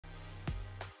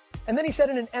And then he said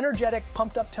in an energetic,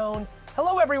 pumped up tone,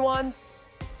 "Hello everyone.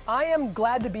 I am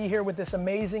glad to be here with this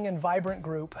amazing and vibrant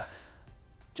group.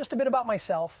 Just a bit about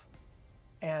myself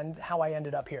and how I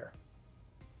ended up here."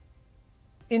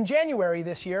 In January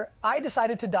this year, I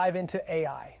decided to dive into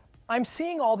AI. I'm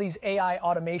seeing all these AI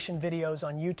automation videos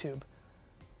on YouTube,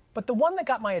 but the one that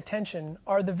got my attention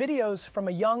are the videos from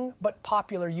a young but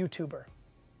popular YouTuber.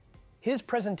 His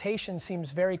presentation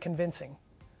seems very convincing,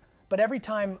 but every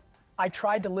time I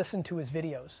tried to listen to his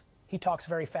videos, he talks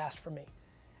very fast for me,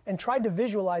 and tried to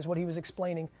visualize what he was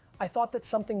explaining, I thought that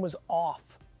something was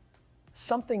off.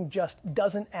 Something just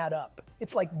doesn't add up.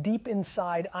 It's like deep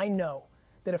inside, I know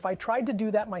that if I tried to do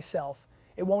that myself,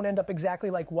 it won't end up exactly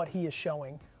like what he is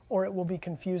showing, or it will be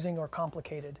confusing or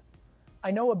complicated. I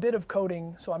know a bit of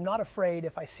coding, so I'm not afraid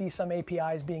if I see some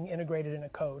APIs being integrated in a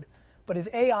code, but his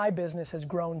AI business has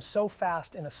grown so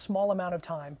fast in a small amount of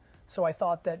time, so I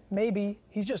thought that maybe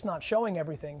he's just not showing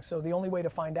everything, so the only way to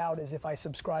find out is if I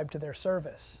subscribe to their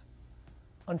service.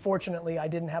 Unfortunately, I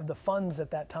didn't have the funds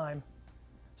at that time,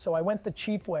 so I went the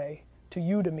cheap way to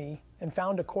Udemy and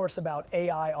found a course about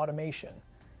AI automation.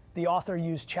 The author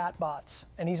used chatbots,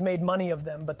 and he's made money of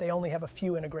them, but they only have a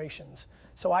few integrations.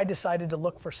 So I decided to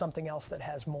look for something else that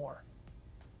has more.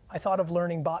 I thought of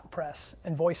learning bot press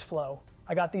and voice flow.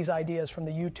 I got these ideas from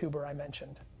the YouTuber I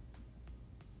mentioned.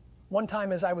 One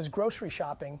time as I was grocery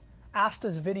shopping,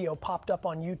 Asta's video popped up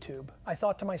on YouTube. I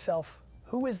thought to myself,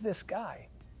 who is this guy?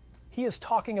 He is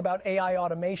talking about AI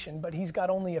automation, but he's got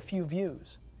only a few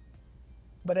views.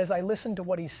 But as I listened to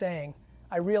what he's saying,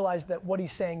 I realized that what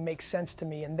he's saying makes sense to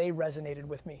me and they resonated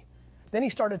with me. Then he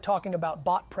started talking about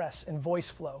bot press and voice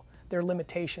flow, their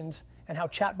limitations, and how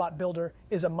Chatbot Builder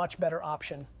is a much better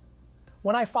option.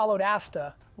 When I followed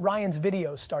Asta, Ryan's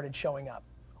videos started showing up.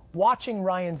 Watching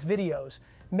Ryan's videos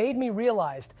made me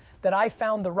realize that I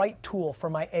found the right tool for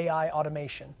my AI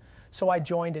automation. So I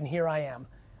joined and here I am.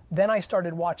 Then I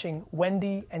started watching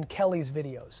Wendy and Kelly's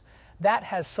videos. That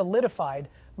has solidified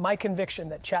my conviction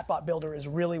that Chatbot Builder is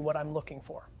really what I'm looking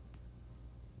for.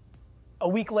 A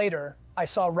week later, I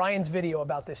saw Ryan's video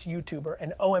about this YouTuber,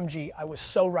 and OMG, I was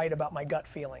so right about my gut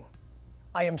feeling.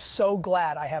 I am so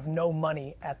glad I have no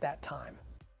money at that time.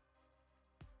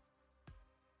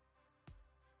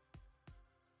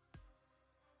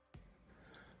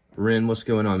 Ren, what's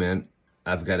going on, man?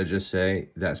 I've got to just say,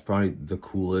 that's probably the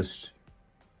coolest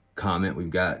comment we've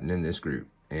gotten in this group.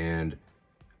 And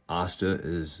Asta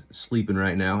is sleeping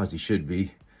right now, as he should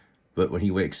be. But when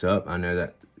he wakes up, I know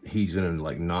that he's going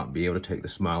to not be able to take the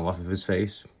smile off of his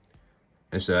face.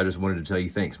 And so I just wanted to tell you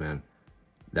thanks, man.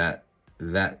 That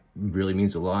really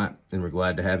means a lot, and we're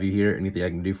glad to have you here. Anything I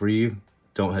can do for you,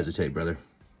 don't hesitate, brother.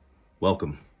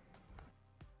 Welcome.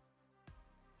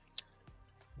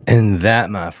 And that,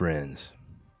 my friends,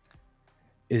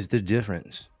 is the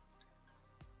difference.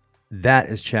 That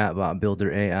is Chatbot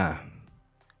Builder AI.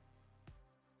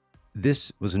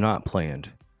 This was not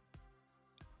planned.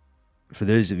 For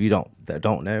those of you that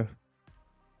don't know,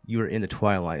 you are in the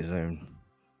twilight zone,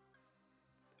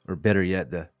 or better yet,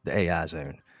 the AI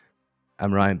zone.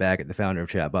 I'm Ryan Baggott, the founder of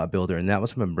Chatbot Builder, and that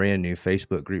was from a brand new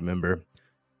Facebook group member.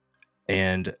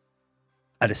 And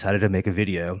I decided to make a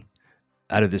video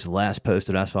out of this last post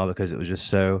that I saw because it was just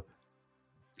so,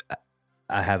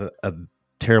 I have a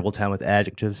terrible time with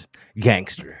adjectives.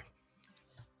 Gangster.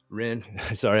 Ren,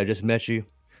 sorry, I just met you.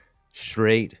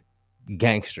 Straight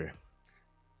gangster.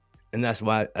 And that's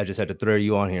why I just had to throw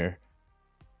you on here.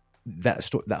 That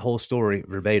whole story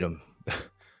verbatim,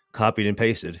 copied and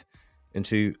pasted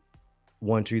into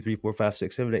 1, 2, 3, 4, 5,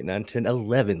 6, 7, 8, 9, 10,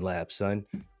 11 labs, son.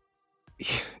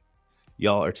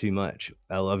 Y'all are too much.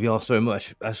 I love y'all so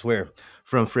much. I swear.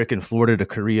 From freaking Florida to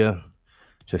Korea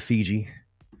to Fiji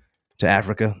to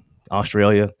Africa,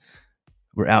 Australia,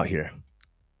 we're out here.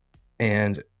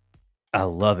 And I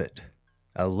love it.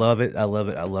 I love it. I love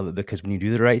it. I love it because when you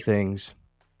do the right things,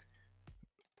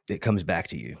 it comes back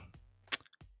to you.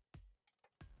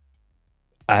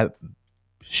 I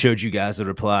showed you guys the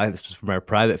reply. This was from our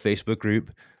private Facebook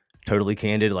group. Totally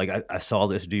candid. Like I saw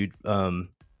this dude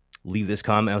leave this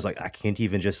comment. I was like, I can't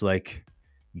even just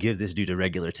give this dude a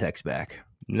regular text back.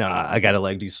 Nah, I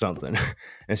gotta do something.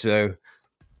 And so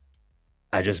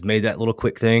I just made that little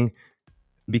quick thing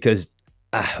because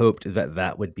I hoped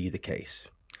that would be the case.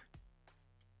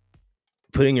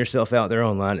 Putting yourself out there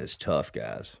online is tough,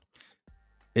 guys.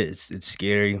 It's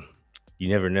scary. You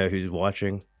never know who's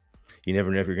watching. You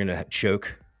never know if you're going to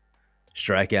choke,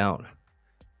 strike out,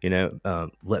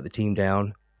 let the team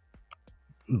down.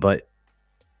 But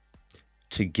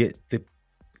to get the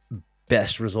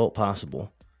best result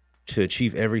possible, to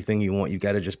achieve everything you want, you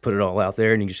got to just put it all out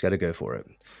there and you just got to go for it.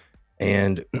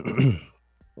 And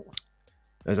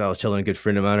As I was telling a good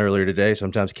friend of mine earlier today,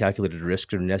 sometimes calculated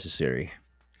risks are necessary.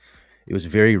 It was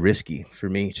very risky for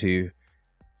me to,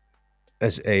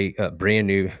 as a brand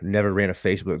new, never ran a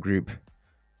Facebook group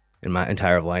in my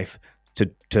entire life,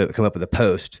 to come up with a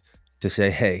post to say,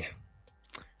 hey,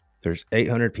 there's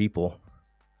 800 people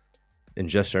in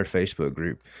just our Facebook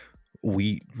group.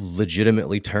 We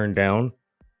legitimately turned down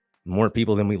more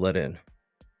people than we let in.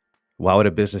 Why would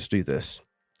a business do this?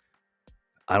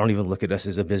 I don't even look at us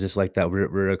as a business like that.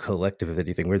 We're a collective, if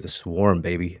anything. We're the swarm,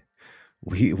 baby.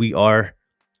 We are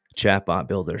chatbot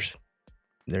builders.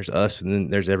 There's us, and then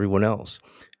there's everyone else.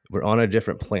 We're on a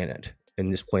different planet,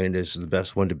 and this planet is the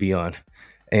best one to be on.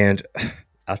 And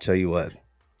I'll tell you what,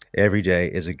 every day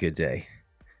is a good day.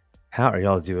 How are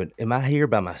y'all doing? Am I here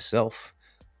by myself,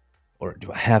 or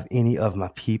do I have any of my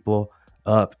people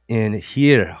up in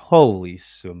here? Holy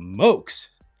smokes.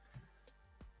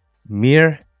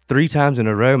 Mir, 3 times in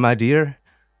a row, my dear.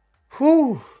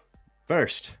 Whew.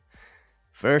 First.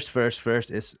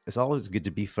 It's always good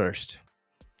to be first.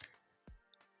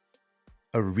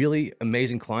 A really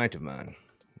amazing client of mine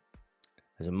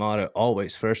has a motto: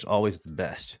 always first, always the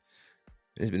best.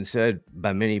 It has been said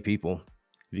by many people,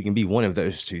 if you can be one of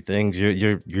those two things,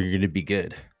 you're going to be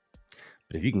good.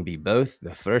 But if you can be both,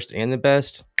 the first and the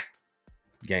best,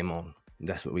 game on.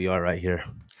 That's what we are right here.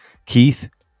 Keith,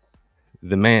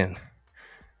 the man.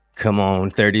 Come on,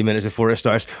 30 minutes before it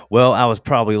starts. Well, I was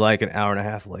probably like an hour and a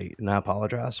half late, and I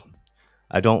apologize.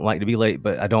 I don't like to be late,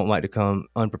 but I don't like to come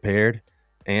unprepared,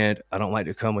 and I don't like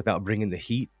to come without bringing the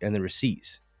heat and the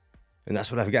receipts. And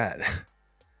that's what I've got.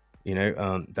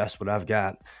 That's what I've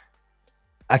got.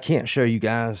 I can't show you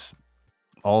guys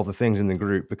all the things in the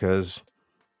group because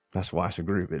that's why it's a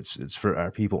group. It's for our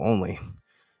people only.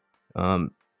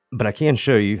 But I can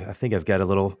show you. I think I've got a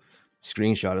little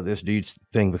screenshot of this dude's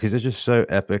thing because it's just so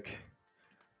epic.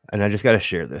 And I just got to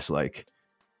share this. Like,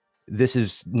 this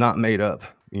is not made up.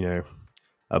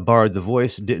 I borrowed the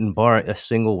voice, didn't borrow a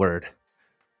single word.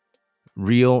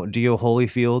 Real deal,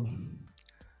 Holyfield.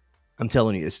 I'm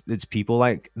telling you, it's people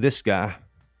like this guy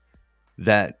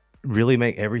that really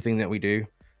make everything that we do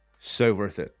so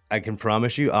worth it. I can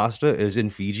promise you, Asta is in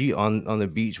Fiji on the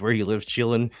beach where he lives,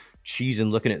 chilling,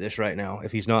 cheesing, looking at this right now.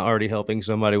 If he's not already helping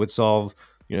somebody with solve,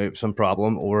 some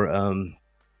problem, or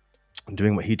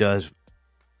doing what he does,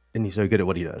 and he's so good at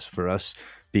what he does for us,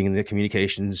 being the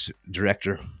communications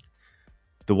director.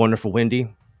 The wonderful Wendy,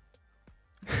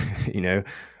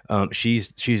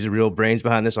 she's the real brains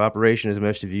behind this operation, as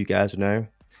most of you guys know.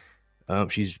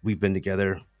 We've been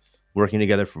together, working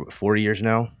together for 4 years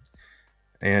now,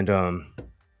 and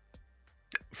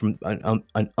from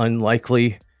an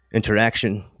unlikely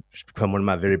interaction, she's become one of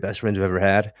my very best friends I've ever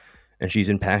had, and she's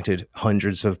impacted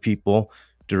hundreds of people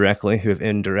directly, who have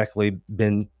indirectly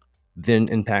been then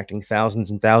impacting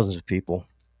thousands and thousands of people.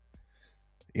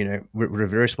 We're a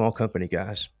very small company,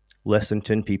 guys. Less than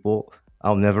 10 people.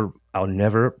 I'll never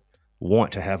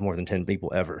want to have more than 10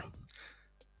 people ever.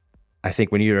 I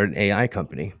think when you're an AI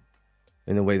company,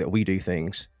 in the way that we do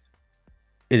things,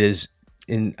 it is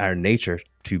in our nature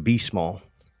to be small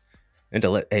and to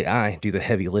let AI do the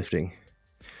heavy lifting.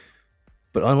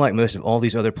 But unlike most of all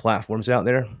these other platforms out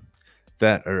there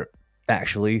that are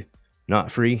actually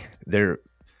not free, they're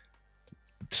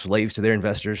slaves to their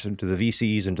investors and to the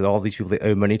VCs and to all these people they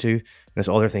owe money to, and that's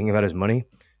all they're thinking about is money.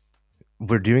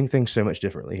 We're doing things so much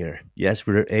differently here. Yes,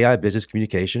 we're AI business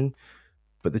communication,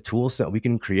 but the tools that we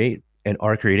can create and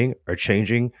are creating are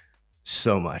changing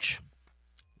so much.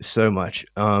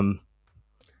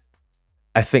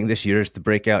 I think this year is the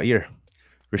breakout year.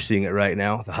 We're seeing it right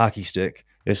now. The hockey stick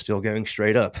is still going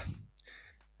straight up.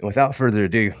 And without further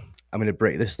ado, I'm going to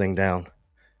break this thing down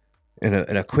in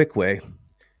a quick way,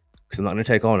 because I'm not going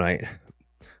to take all night.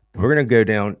 We're going to go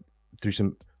down through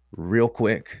some real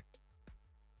quick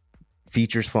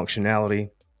features, functionality,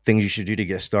 things you should do to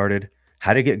get started,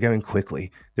 how to get going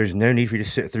quickly. There's no need for you to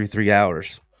sit through 3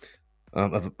 hours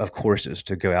of courses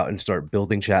to go out and start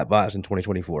building chatbots in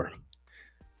 2024.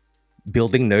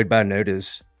 Building node by node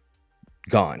is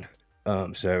gone.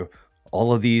 So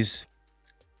all of these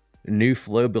new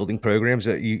flow building programs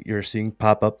that you're seeing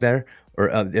pop up there, or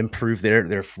improve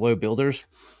their flow builders,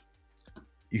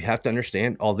 you have to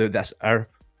understand, although that's our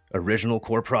original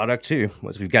core product too,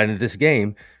 once we've gotten into this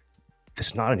game,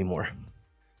 it's not anymore.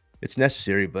 It's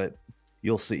necessary, but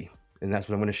you'll see. And that's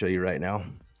what I'm going to show you right now.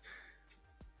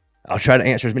 I'll try to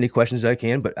answer as many questions as I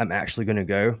can, but I'm actually going to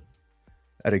go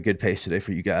at a good pace today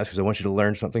for you guys, because I want you to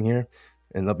learn something here,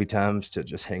 and there'll be times to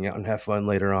just hang out and have fun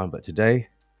later on. But today,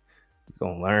 we're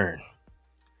going to learn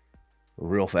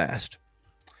real fast.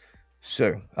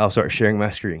 So I'll start sharing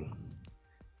my screen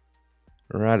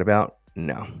right about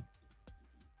now.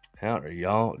 How are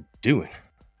y'all doing?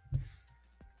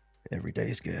 Every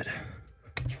day is good.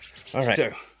 All right,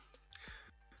 so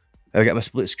I got my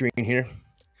split screen here,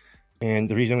 and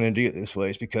the reason I'm going to do it this way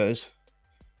is because,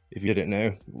 if you didn't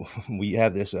know, we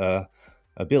have this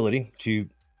ability to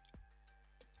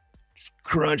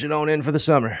crunch it on in for the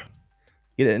summer.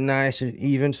 Get it nice and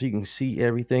even so you can see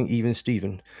everything even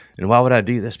Steven. And why would I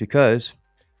do this? Because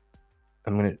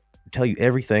I'm going to tell you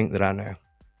everything that I know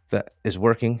that is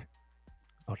working.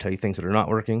 I'll tell you things that are not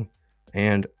working.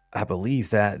 And I believe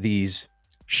that these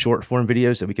short form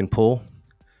videos that we can pull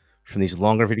from these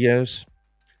longer videos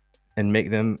and make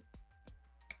them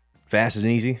fast and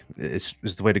easy is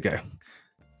the way to go.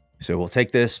 So we'll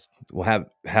take this, we'll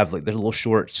have like the little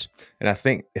shorts. And I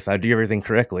think if I do everything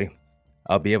correctly,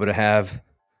 I'll be able to have,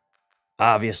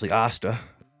 obviously, Asta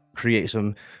create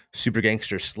some super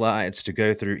gangster slides to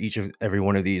go through every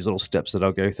one of these little steps that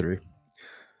I'll go through.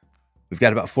 We've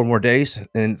got about 4 more days,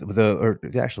 and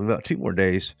actually about 2 more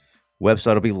days,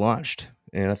 website will be launched,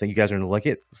 and I think you guys are going to like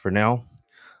it. For now,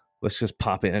 let's just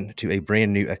pop in to a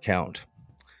brand new account.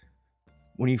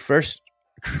 When you first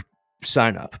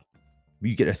sign up,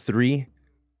 you get a 3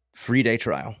 free day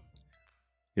trial.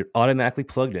 You're automatically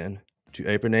plugged in to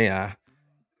OpenAI.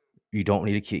 You don't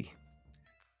need a key.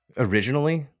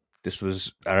 Originally, this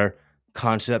was our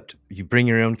concept. You bring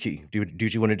your own key. Do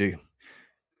what you want to do.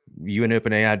 You and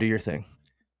OpenAI do your thing.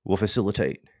 We'll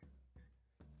facilitate.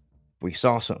 We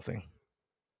saw something.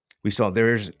 We saw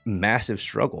there's massive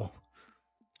struggle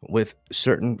with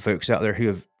certain folks out there who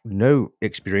have no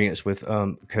experience with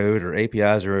code or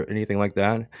APIs or anything like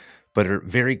that, but are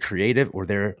very creative, or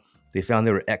they found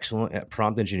they were excellent at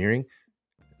prompt engineering.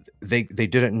 They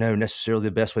didn't know necessarily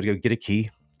the best way to go get a key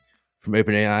from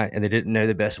OpenAI, and they didn't know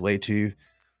the best way to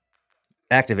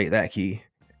activate that key.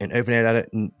 And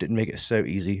OpenAI didn't make it so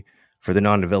easy for the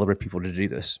non-developer people to do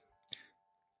this.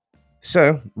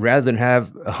 So rather than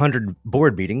have 100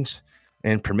 board meetings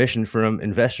and permission from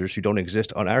investors who don't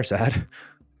exist on our side,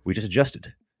 we just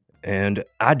adjusted. And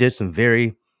I did some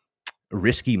very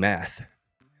risky math.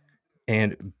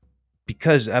 And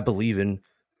because I believe in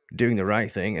doing the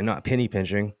right thing and not penny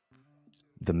pinching,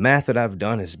 the math that I've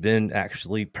done has been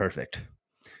actually perfect.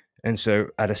 And so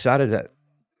I decided that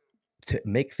to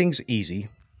make things easy,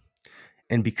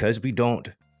 and because we don't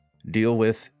deal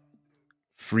with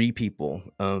free people,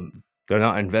 they're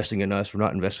not investing in us, we're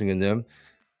not investing in them,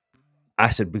 I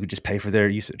said we could just pay for their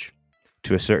usage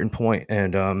to a certain point,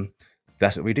 and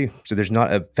that's what we do. So there's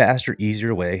not a faster,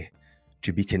 easier way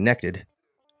to be connected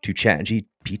to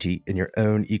ChatGPT in your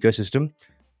own ecosystem,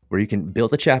 where you can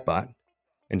build a chatbot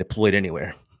and deploy it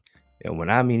anywhere. And when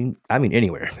I mean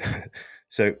anywhere.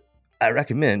 So I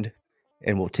recommend,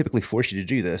 and will typically force you to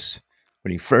do this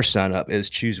when you first sign up,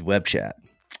 is choose web chat.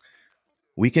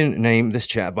 We can name this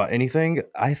chatbot anything.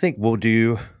 I think we'll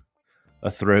do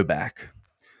a throwback.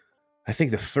 I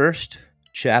think the first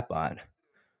chatbot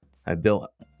I built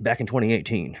back in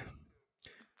 2018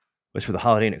 was for the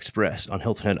Holiday Inn Express on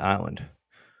Hilton Head Island,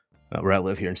 where I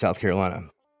live here in South Carolina.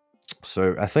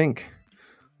 So I think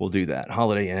we'll do that.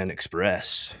 Holiday Inn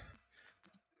Express.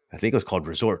 I think it was called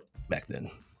Resort back then.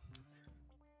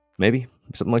 Maybe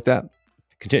something like that.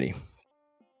 Continue.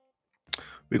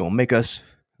 We're going to make us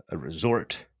a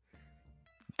resort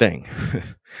thing.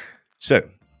 So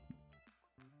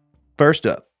first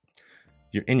up,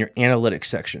 you're in your analytics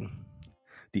section.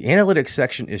 The analytics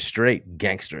section is straight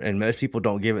gangster, and most people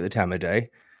don't give it the time of day,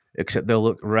 except they'll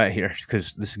look right here,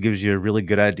 because this gives you a really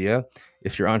good idea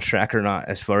if you're on track or not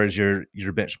as far as your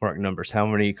benchmark numbers. How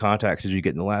many contacts did you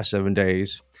get in the last 7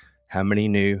 days? How many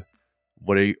new?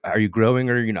 What are you growing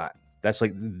or are you not? That's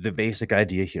like the basic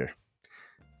idea here.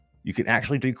 You can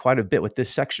actually do quite a bit with this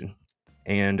section,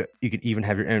 and you can even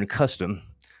have your own custom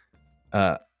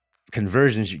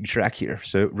conversions you can track here.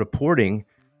 So reporting,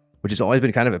 which has always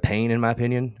been kind of a pain in my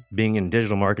opinion, being in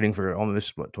digital marketing for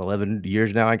almost 11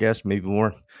 years now, I guess, maybe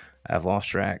more. I've lost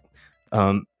track.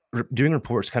 Doing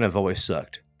reports kind of always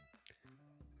sucked.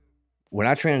 When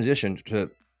I transitioned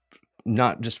to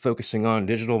not just focusing on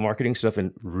digital marketing stuff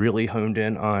and really honed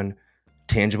in on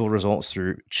tangible results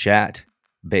through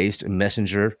chat-based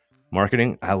messenger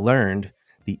marketing, I learned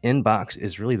the inbox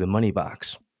is really the money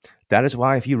box. That is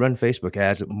why if you run Facebook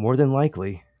ads, more than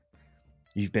likely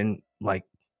you've been like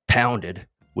pounded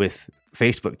with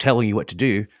Facebook telling you what to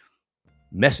do.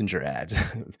 Messenger ads,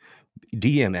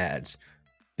 DM ads.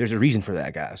 There's a reason for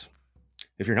that, guys.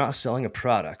 If you're not selling a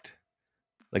product,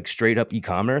 like straight up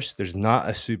e-commerce, there's not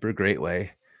a super great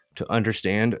way to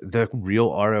understand the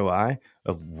real ROI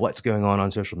of what's going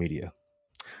on social media.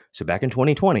 So back in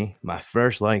 2020, my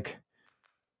first,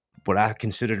 what I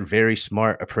considered very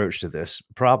smart approach to this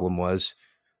problem was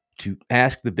to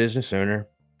ask the business owner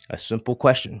a simple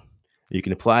question. You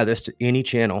can apply this to any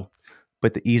channel,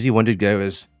 but the easy one to go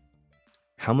is,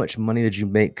 how much money did you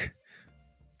make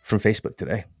from Facebook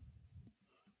today?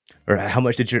 Or how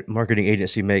much did your marketing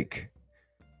agency make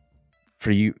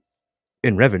for you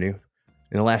in revenue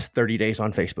in the last 30 days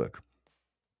on Facebook?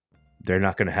 They're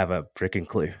not going to have a freaking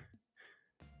clue.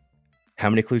 How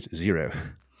many clues? 0.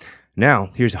 Now,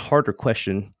 here's a harder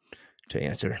question to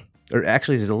answer. Or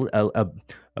actually, there's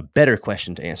a better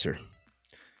question to answer.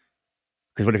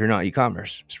 Because what if you're not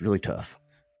e-commerce? It's really tough.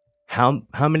 How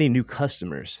many new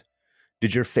customers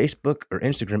did your Facebook or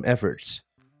Instagram efforts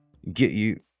get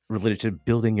you related to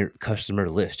building your customer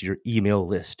list, your email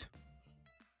list?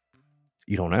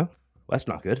 You don't know? Well, that's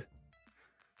not good.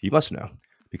 You must know.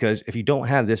 Because if you don't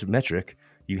have this metric,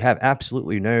 you have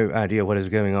absolutely no idea what is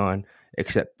going on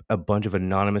except a bunch of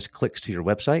anonymous clicks to your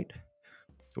website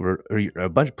or a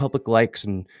bunch of public likes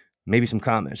and maybe some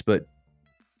comments, but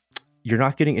you're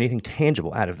not getting anything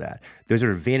tangible out of that. Those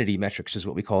are vanity metrics is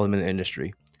what we call them in the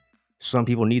industry. Some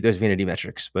people need those vanity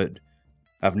metrics, but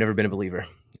I've never been a believer.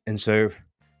 And so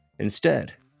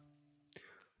instead,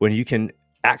 when you can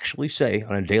actually say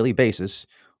on a daily basis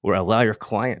or allow your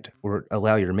client or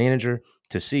allow your manager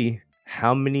to see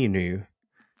how many new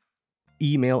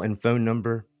email and phone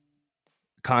number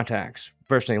contacts,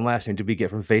 first name, last name, did we get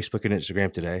from Facebook and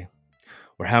Instagram today?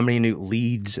 Or how many new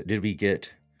leads did we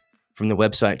get from the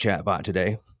website chatbot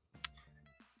today?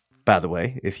 By the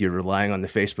way, if you're relying on the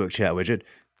Facebook chat widget,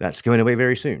 that's going away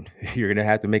very soon. You're going to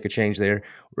have to make a change there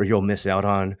or you'll miss out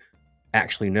on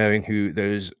actually knowing who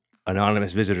those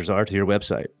anonymous visitors are to your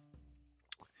website.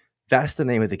 That's the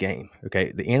name of the game,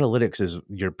 okay? The analytics is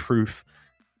your proof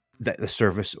that the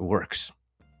service works.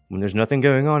 When there's nothing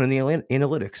going on in the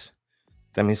analytics,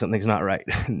 that means something's not right.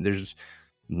 There's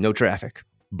no traffic.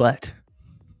 But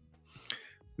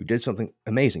we did something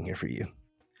amazing here for you.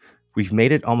 We've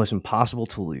made it almost impossible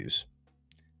to lose.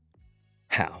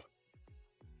 How?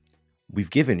 We've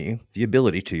given you the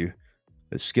ability to,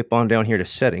 let's skip on down here to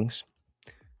settings,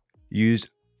 use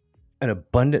an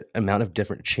abundant amount of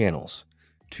different channels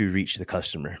to reach the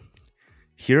customer.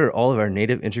 Here are all of our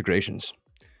native integrations.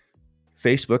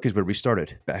 Facebook is where we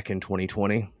started back in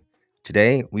 2020.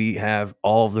 Today, we have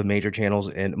all of the major channels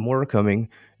and more are coming,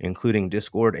 including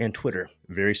Discord and Twitter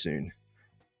very soon.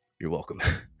 You're welcome.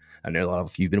 I know a lot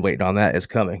of you have been waiting on that. It's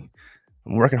coming.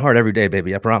 I'm working hard every day,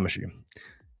 baby. I promise you.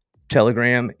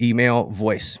 Telegram, email,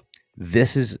 voice.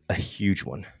 This is a huge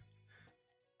one.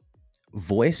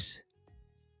 Voice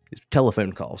is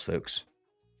telephone calls, folks.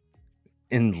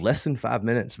 In less than 5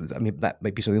 minutes, I mean, that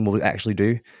might be something we'll actually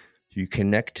do. You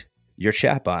connect your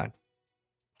chatbot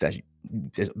that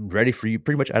is ready for you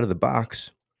pretty much out of the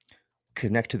box,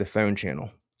 connect to the phone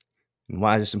channel. And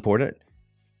why is this important?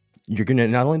 You're going to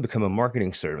not only become a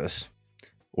marketing service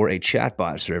or a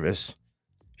chatbot service,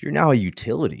 you're now a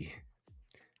utility.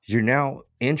 You're now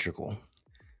integral.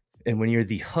 And when you're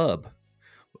the hub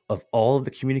of all of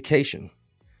the communication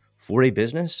for a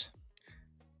business,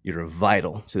 you're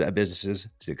vital to that business's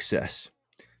success.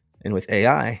 And with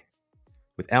AI,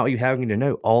 without you having to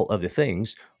know all of the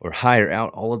things or hire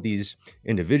out all of these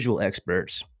individual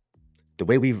experts, the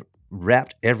way we've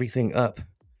wrapped everything up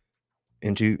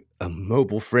into a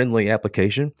mobile-friendly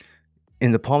application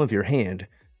in the palm of your hand,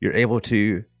 you're able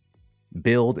to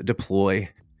build, deploy,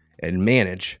 and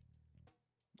manage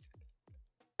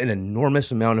an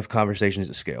enormous amount of conversations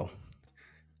at scale.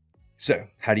 So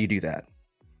how do you do that?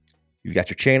 You've got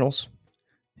your channels,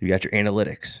 you got your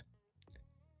analytics.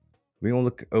 We're going to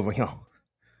look over here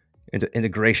into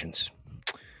integrations.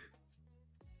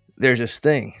 There's this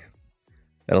thing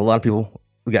that a lot of people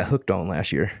got hooked on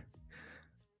last year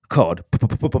called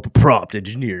prompt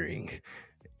engineering.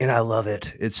 And I love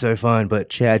it. It's so fun. But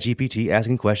ChatGPT,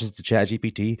 asking questions to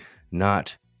ChatGPT,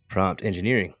 not prompt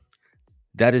engineering.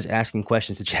 That is asking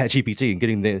questions to ChatGPT and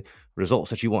getting the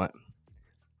results that you want.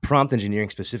 Prompt engineering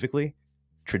specifically,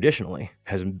 traditionally,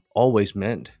 has always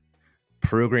meant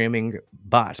programming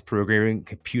bots, programming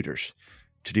computers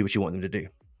to do what you want them to do.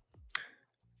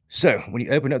 So when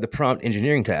you open up the prompt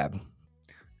engineering tab,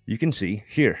 you can see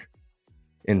here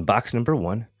in box number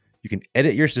 1, you can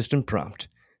edit your system prompt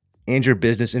and your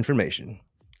business information.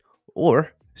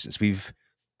 Or since we've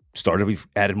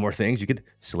added more things, you could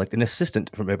select an assistant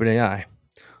from OpenAI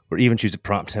or even choose a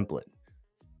prompt template.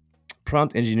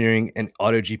 Prompt engineering and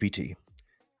auto GPT.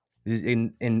 This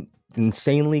is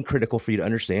insanely critical for you to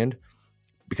understand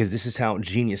because this is how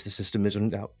genius the system is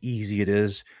and how easy it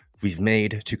is we've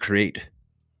made to create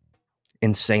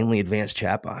insanely advanced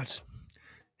chatbots.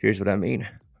 Here's what I mean.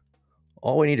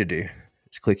 All we need to do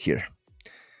is click here.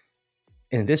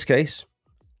 In this case,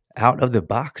 out of the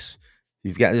box,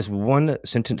 you've got this one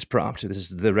sentence prompt. This is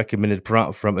the recommended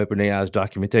prompt from OpenAI's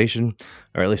documentation,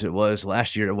 or at least it was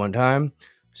last year at one time.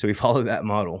 So we follow that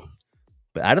model.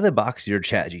 But out of the box, you are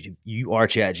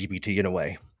ChatGPT in a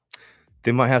way.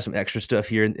 They might have some extra stuff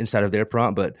here inside of their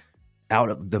prompt, but out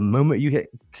of the moment you hit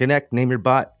connect, name your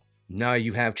bot, now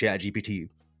you have ChatGPT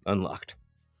unlocked,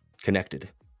 connected,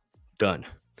 done.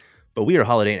 But we are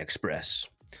Holiday Inn Express.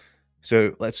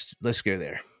 So let's go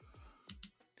there.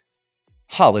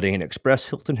 Holiday Inn Express,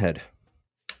 Hilton Head.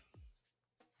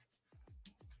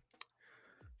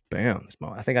 Bam.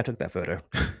 I think I took that photo.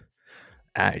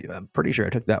 I'm pretty sure I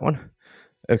took that one.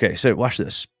 Okay, so watch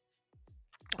this.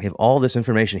 We have all this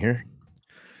information here,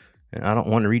 and I don't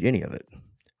want to read any of it.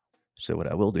 So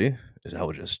what I will do is I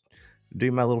will just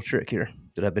do my little trick here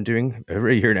that I've been doing over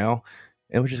a year now,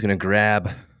 and we're just going to grab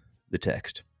the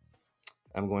text.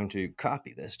 I'm going to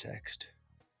copy this text.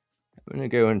 I'm going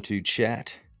to go into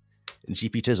Chat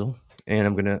GPT, and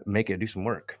I'm going to make it do some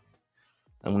work.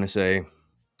 I'm going to say,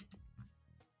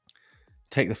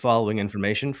 take the following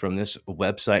information from this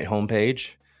website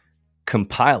homepage,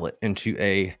 compile it into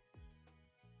a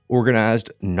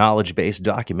organized knowledge-based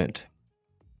document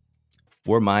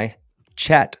for my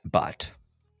chatbot.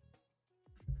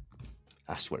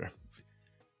 I swear.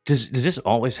 Does this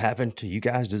always happen to you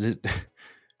guys? Does it,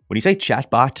 when you say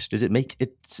chatbot, does it make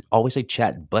it always say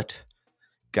chatbot?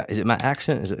 Is it my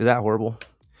accent? Is that horrible?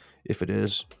 If it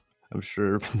is, I'm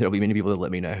sure there'll be many people that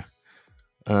let me know.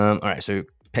 All right, so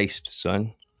paste,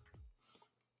 son.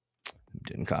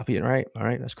 Didn't copy it right. All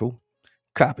right, that's cool.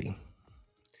 Copy.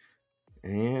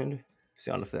 And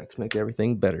sound effects make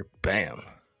everything better. Bam.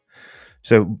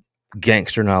 So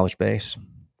gangster knowledge base.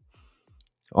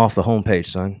 Off the homepage,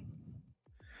 son.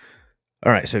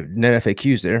 All right, so no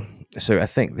FAQs there. So I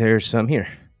think there's some here.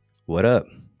 What up?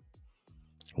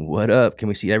 What up? Can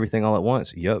we see everything all at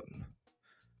once? Yup.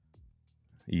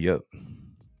 Yup. Do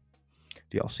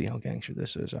y'all see how gangster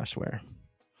this is? I swear.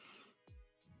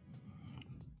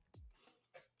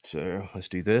 So let's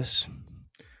do this.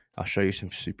 I'll show you some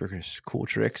super cool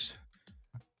tricks.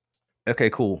 Okay,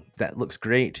 cool. That looks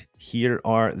great. Here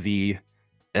are the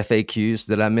FAQs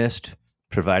that I missed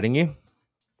providing you.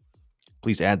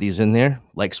 Please add these in there,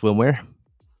 like swimwear.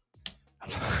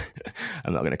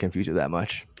 I'm not going to confuse you that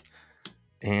much.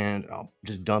 And I'll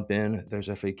just dump in those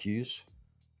FAQs.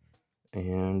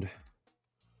 And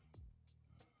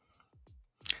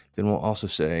then we'll also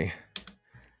say,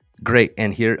 great,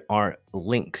 and here are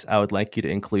links I would like you to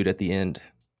include at the end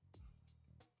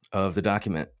of the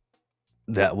document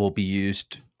that will be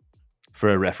used for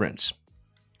a reference.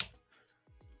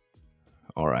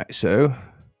 All right, so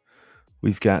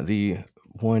we've got the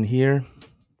one here.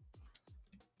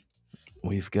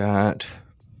 We've got,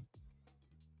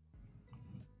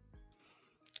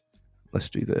 let's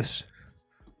do this.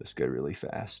 Let's go really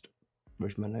fast.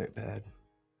 Where's my notepad?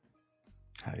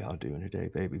 How y'all doing today,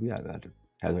 baby? We got to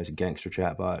have this gangster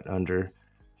chatbot under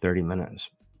 30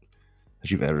 minutes that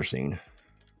you've ever seen.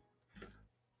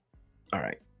 All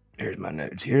right, here's my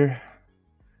notes here.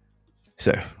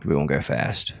 So we won't go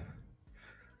fast.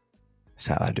 That's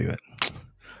how I do it.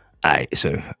 All right,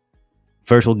 so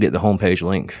first we'll get the homepage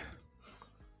link.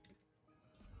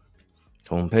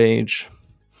 Homepage.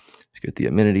 Let's get the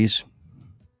amenities.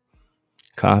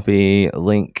 Copy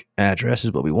link address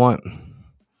is what we want.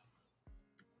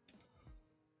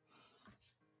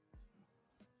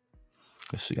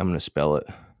 Let's see, I'm going to spell it.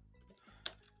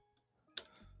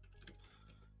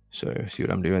 So see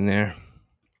what I'm doing there.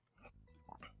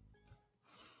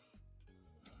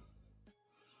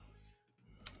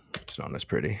 It's not as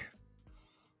pretty.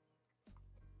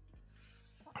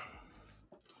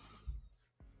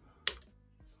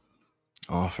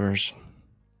 Offers.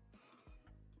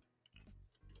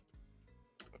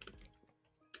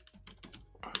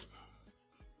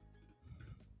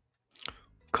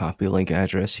 Copy link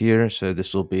address here. So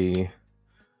this will be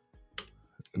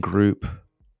group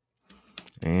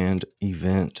and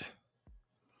event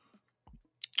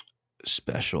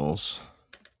specials.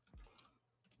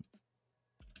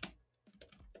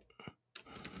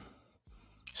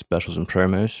 Specials and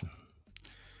promos.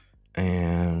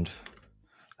 And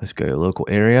let's go local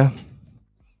area.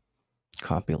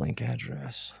 Copy link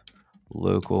address.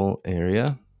 Local area.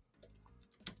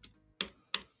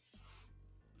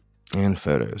 And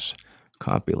photos.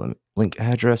 Copy link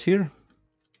address here.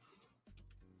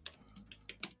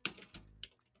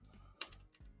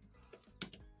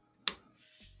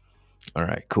 All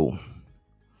right, cool.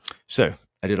 So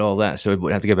I did all that. So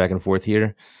we have to go back and forth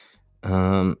here.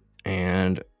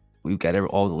 And we've got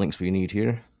all the links we need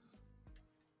here.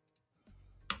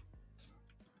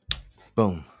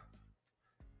 Boom.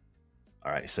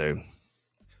 All right, so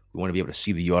we want to be able to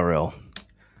see the URL.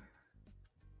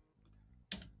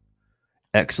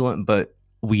 Excellent, but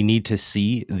we need to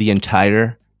see the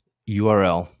entire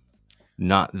URL,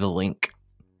 not the link,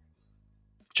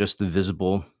 just the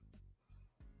visible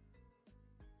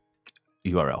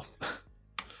URL.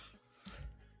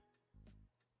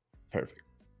 Perfect.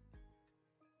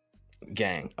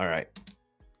 Gang, all right.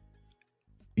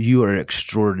 You are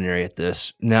extraordinary at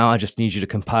this. Now I just need you to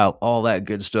compile all that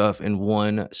good stuff in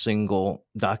one single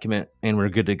document, and we're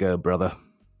good to go, brother.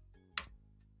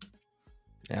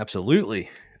 Absolutely.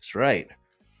 That's right.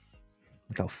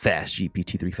 Look how fast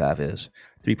GPT 3.5 is.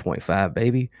 3.5,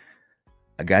 baby.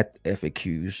 I got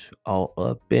FAQs all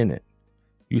up in it.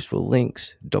 Useful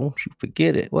links. Don't you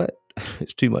forget it. What?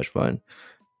 It's too much fun.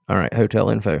 All right, hotel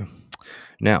info.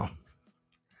 Now,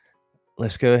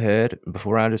 let's go ahead,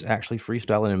 before I just actually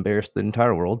freestyle and embarrass the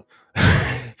entire world,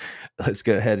 let's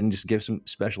go ahead and just give some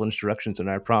special instructions in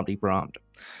our prompty prompt.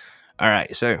 All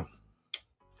right, so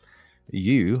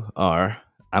you are,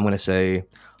 I'm going to say,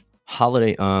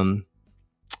 holiday,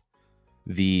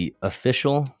 the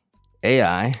official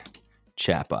AI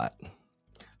chatbot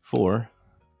for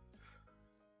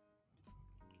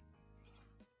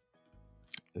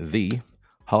the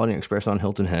Holiday Express on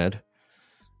Hilton Head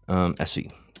SC.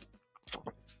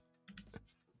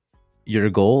 Your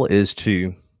goal is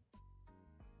to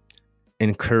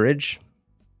encourage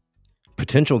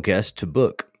potential guests to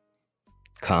book,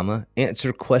 comma,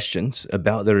 answer questions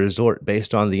about the resort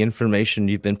based on the information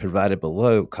you've been provided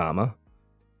below, comma,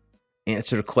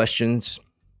 answer questions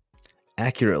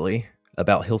accurately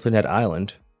about Hilton Head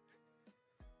Island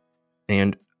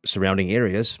and surrounding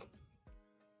areas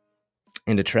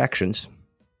and attractions,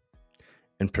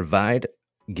 and provide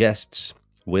guests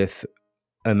with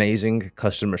amazing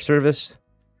customer service.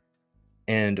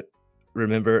 And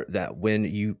remember that when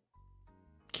you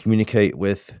communicate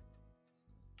with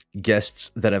guests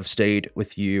that have stayed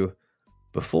with you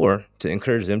before, to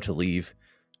encourage them to leave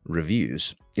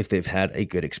reviews if they've had a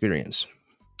good experience.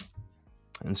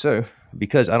 And so,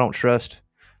 because I don't trust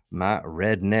my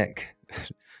redneck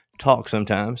talk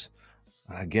sometimes,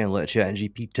 I again let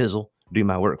ChatGPT Tizzle do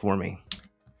my work for me.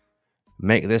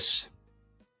 Make this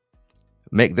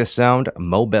sound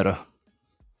mo better.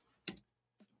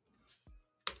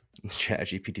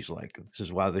 ChatGPT's like, this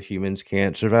is why the humans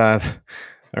can't survive.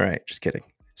 All right, just kidding.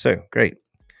 So great.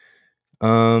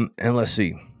 And let's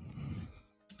see.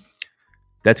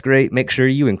 That's great. Make sure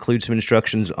you include some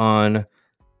instructions on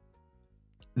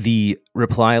the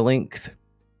reply length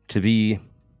to be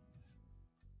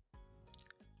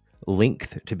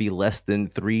less than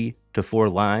 3 to 4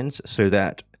 lines so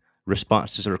that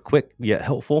responses are quick yet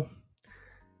helpful.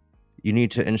 You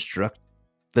need to instruct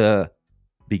the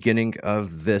beginning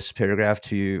of this paragraph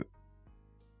to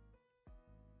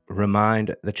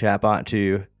remind the chatbot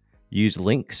to use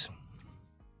links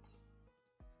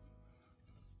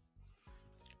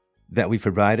that we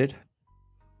provided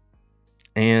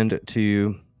and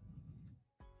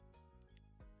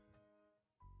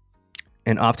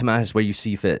optimize where you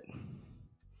see fit.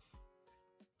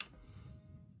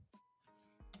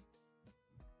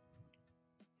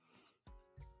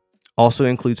 Also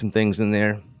include some things in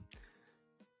there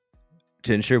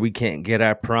to ensure we can't get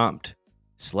our prompt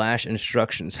 /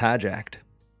 instructions hijacked.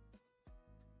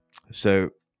 So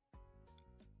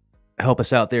help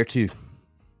us out there too.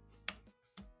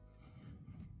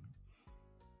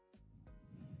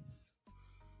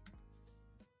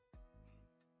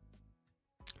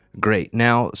 Great.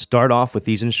 Now start off with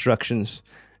these instructions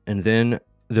and then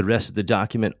the rest of the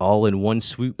document all in one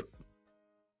swoop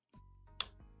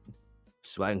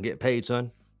so I can get paid,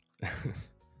 son.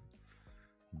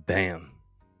 Bam.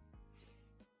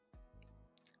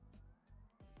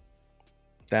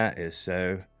 That is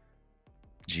so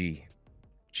G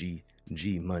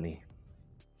money.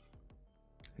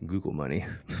 Google money.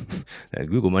 That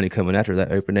Google money coming after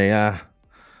that OpenAI.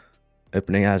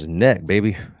 OpenAI's neck,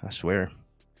 baby. I swear.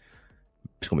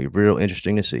 It's going to be real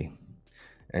interesting to see.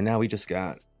 And now we just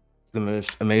got the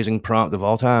most amazing prompt of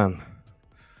all time.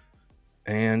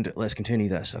 And let's continue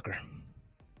that sucker.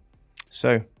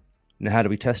 So, now how do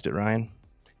we test it, Ryan?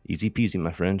 Easy peasy,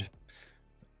 my friend.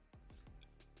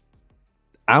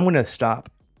 I'm going to stop,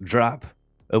 drop,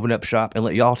 open up shop, and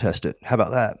let y'all test it. How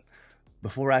about that?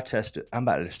 Before I test it, I'm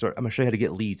going to show you how to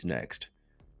get leads next.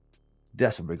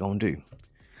 That's what we're going to do.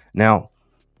 Now,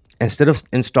 instead of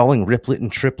installing Riplet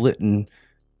and Triplet and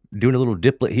doing a little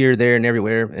diplet here, there, and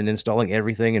everywhere, and installing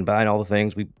everything and buying all the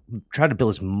things, we tried to build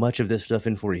as much of this stuff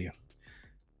in for you.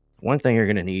 One thing you're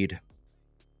going to need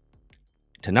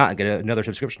to not get another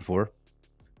subscription for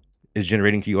is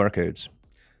generating QR codes.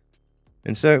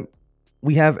 And so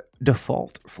we have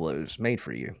default flows made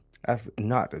for you. I've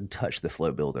not touched the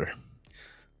flow builder.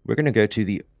 We're going to go to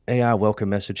the AI welcome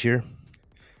message here.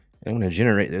 I'm going to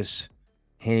generate this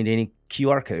handy dandy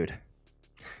QR code.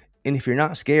 And if you're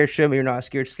not scared, show me you're not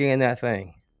scared, scan that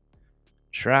thing.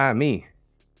 Try me.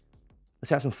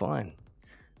 Let's have some fun.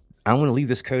 I'm going to leave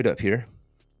this code up here.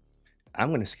 I'm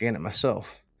going to scan it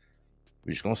myself.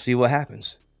 We're just going to see what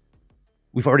happens.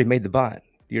 We've already made the bot.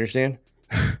 Do you understand?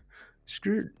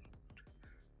 Screwed.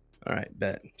 All right,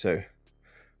 bet. So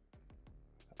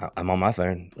I'm on my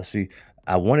phone. Let's see.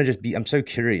 I want to just be, I'm so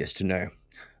curious to know.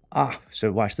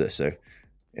 So watch this. So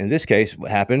in this case,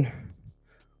 what happened,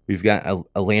 we've got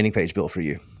a landing page built for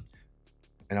you.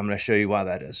 And I'm going to show you why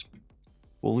that is.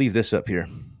 We'll leave this up here.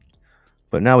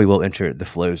 But now we will enter the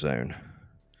flow zone.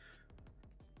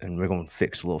 And we're going to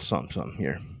fix a little something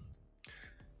here.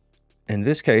 In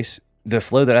this case, the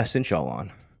flow that I sent y'all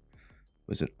on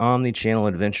was an omni-channel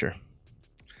adventure.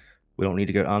 We don't need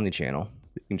to go omni-channel.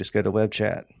 We can just go to web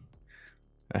chat.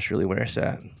 That's really where it's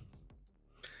at.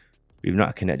 We've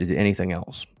not connected to anything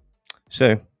else. So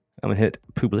I'm going to hit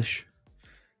publish.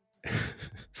 I'm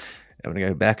going to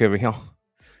go back over here. I'm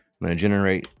going to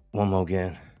generate one more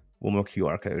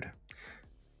QR code.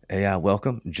 AI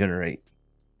welcome, generate.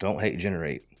 Don't hate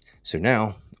generate. So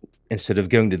now, instead of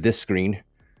going to this screen,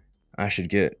 I should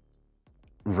get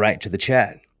right to the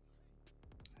chat.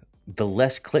 The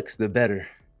less clicks, the better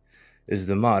is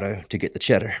the motto to get the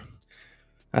cheddar.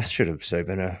 I should have so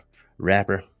been a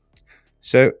rapper.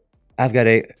 So I've got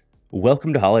a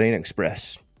welcome to Holiday Inn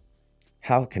Express.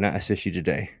 How can I assist you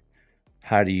today?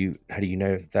 How do you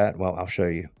know that? Well, I'll show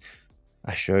you.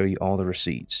 I show you all the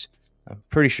receipts. I'm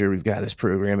pretty sure we've got this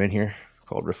program in here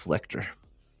called Reflector.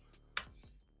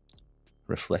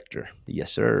 Reflector,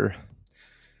 yes sir.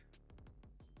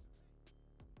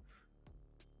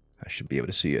 I should be able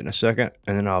to see it in a second,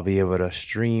 and then I'll be able to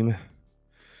stream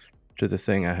to the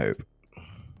thing, I hope.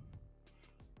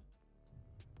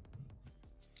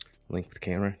 Link with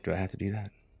camera. Do I have to do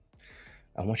that?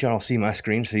 I want y'all to see my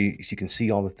screen so you can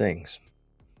see all the things.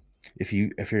 If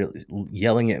you're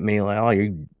yelling at me like, oh,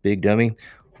 you big dummy,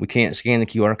 we can't scan the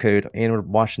QR code and we're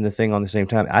watching the thing on the same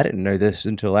time. I didn't know this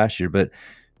until last year, but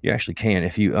you actually can.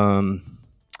 If you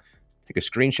take a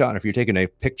screenshot, or if you're taking a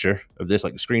picture of this,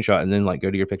 like a screenshot, and then like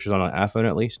go to your pictures on an iPhone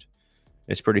at least,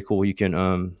 it's pretty cool. You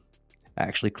can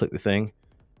actually click the thing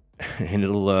and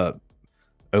it'll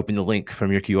open the link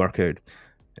from your QR code.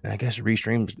 And I guess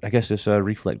restreams, I guess this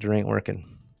reflector ain't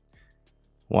working.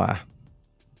 Why?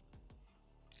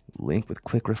 Link with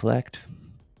quick reflect.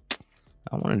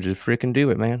 I want to just freaking do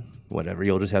it, man. Whatever,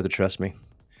 you'll just have to trust me.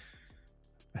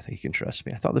 I think you can trust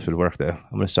me. I thought this would work though.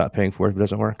 I'm gonna stop paying for it if it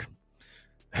doesn't work.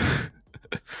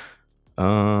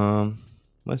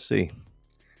 Let's see.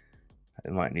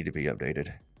 It might need to be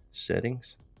updated.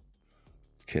 Settings,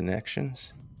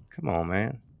 connections. Come on,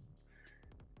 man.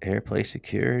 AirPlay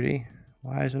security.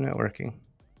 Why isn't it working?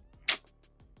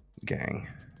 Gang.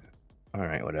 All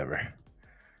right, whatever.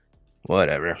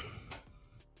 Whatever.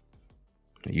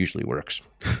 It usually works.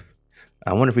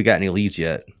 I wonder if we got any leads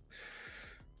yet.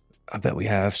 I bet we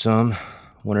have some.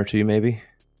 One or two, maybe.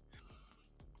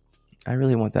 I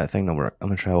really want that thing to work. I'm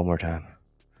going to try one more time.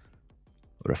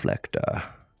 Reflect.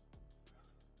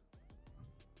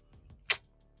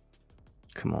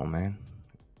 Come on, man.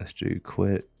 Let's do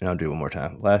quit. And I'll do one more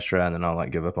time. Last try, and then I'll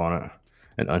like give up on it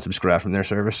and unsubscribe from their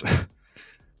service.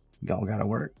 Y'all got to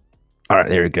work. All right,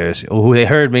 there it goes. Oh, they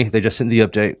heard me. They just sent the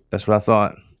update. That's what I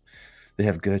thought. They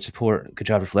have good support. Good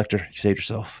job, Reflector. You saved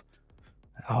yourself.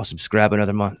 I'll subscribe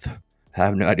another month. I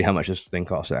have no idea how much this thing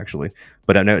costs, actually.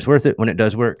 But I know it's worth it when it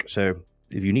does work. So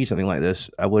if you need something like this,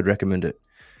 I would recommend it.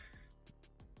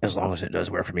 As long as it does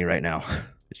work for me right now.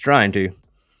 It's trying to.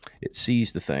 It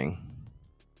sees the thing.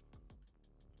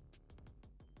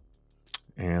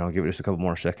 And I'll give it just a couple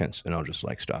more seconds, and I'll just,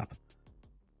 like, stop.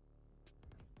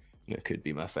 It could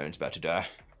be my phone's about to die.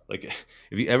 Like,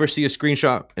 if you ever see a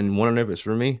screenshot and want to know if it's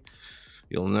for me,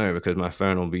 you'll know because my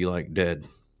phone will be, like, dead.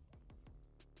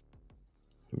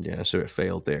 Yeah, so it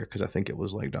failed there because I think it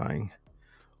was, like, dying.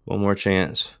 One more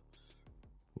chance.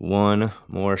 One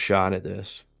more shot at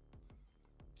this.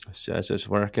 It says it's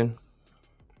working.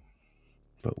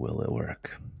 But will it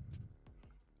work?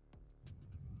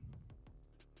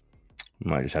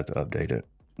 Might just have to update it.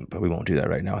 But we won't do that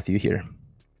right now with you here.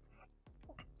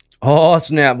 Oh,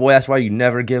 snap, boy. That's why you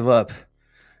never give up.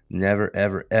 Never,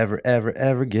 ever, ever, ever,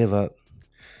 ever give up.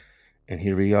 And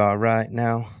here we are right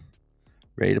now.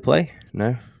 Ready to play?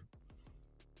 No?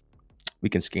 We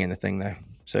can scan the thing, though.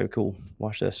 So cool.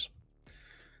 Watch this.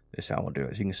 This is how we'll do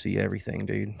it. So you can see everything,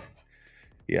 dude.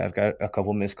 Yeah, I've got a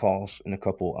couple missed calls and a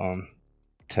couple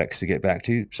text to get back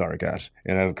to you. Sorry, guys.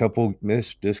 And I have a couple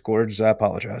missed discords. I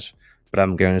apologize. But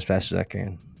I'm going as fast as I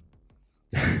can.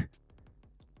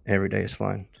 Every day is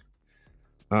fine.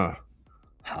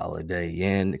 Holiday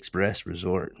Inn Express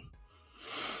Resort.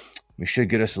 We should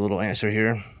get us a little answer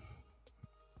here.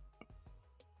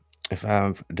 If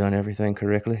I've done everything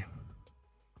correctly.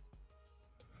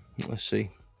 Let's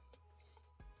see.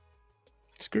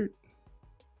 Skirt.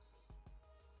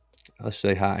 Let's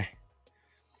say hi.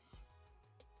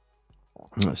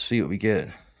 Let's see what we get.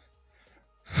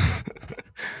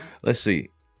 Let's see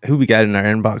who we got in our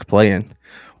inbox playing.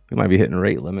 We might be hitting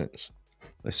rate limits.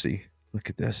 Let's see. Look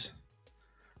at this.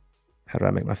 How do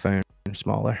I make my phone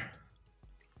smaller?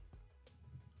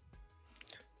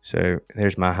 So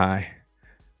there's my hi.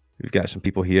 We've got some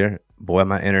people here. Boy,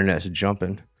 my internet's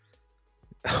jumping.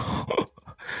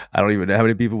 I don't even know how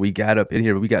many people we got up in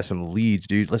here, but we got some leads,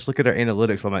 dude. Let's look at our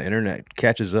analytics while my internet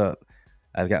catches up.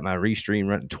 I've got my restream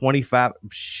running 25.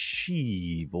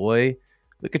 Shee, boy.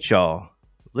 Look at y'all.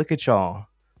 Look at y'all.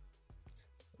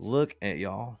 Look at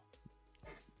y'all.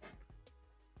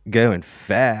 Going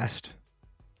fast.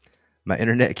 My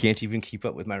internet can't even keep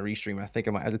up with my restream. I think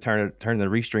I might have to turn the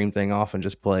restream thing off and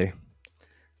just play.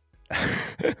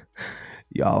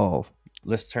 Y'all,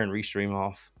 let's turn restream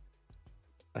off.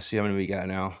 Let's see how many we got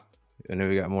now. I know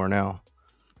we got more now.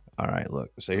 All right,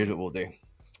 look. So here's what we'll do.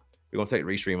 We're going to take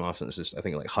restream off since it's just, I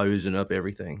think, like hosing up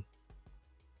everything.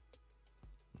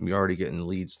 We're already getting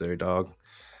leads there, dog.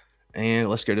 And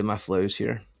let's go to my flows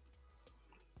here.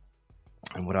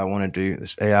 And what I want to do,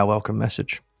 this AI welcome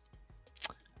message.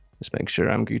 Let's make sure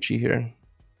I'm Gucci here.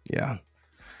 Yeah.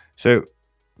 So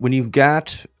when you've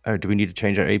got, or do we need to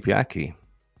change our API key?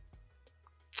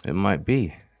 It might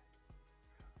be.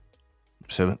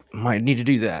 So might need to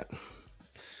do that.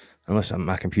 Unless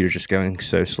my computer's just going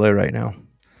so slow right now.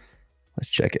 Let's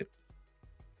check it.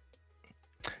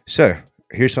 So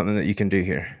here's something that you can do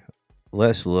here.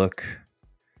 Let's look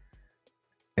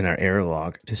in our error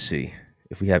log to see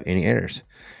if we have any errors.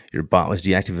 Your bot was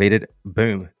deactivated.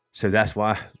 Boom. So that's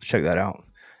why. Check that out.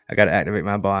 I got to activate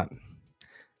my bot.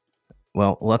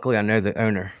 Well, luckily I know the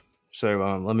owner. So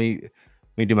let me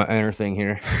do my owner thing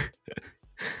here.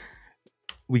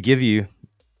 We give you,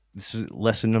 this is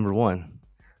lesson number 1.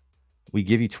 We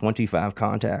give you 25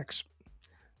 contacts.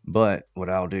 But what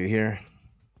I'll do here,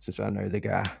 since I know the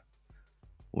guy,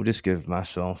 we'll just give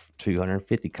myself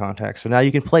 250 contacts. So now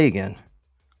you can play again.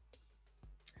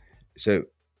 So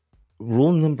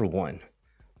rule number 1,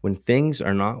 when things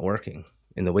are not working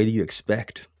in the way that you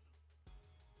expect,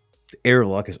 the error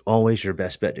log is always your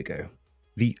best bet to go.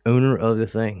 The owner of the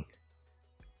thing.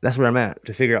 That's where I'm at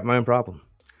to figure out my own problem.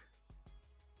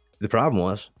 The problem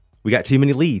was we got too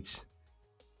many leads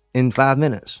in 5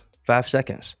 minutes, 5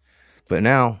 seconds. But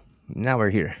now we're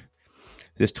here.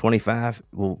 This 25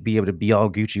 will be able to be all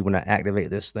Gucci when I activate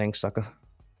this thing, sucker.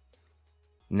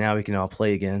 Now we can all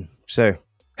play again. So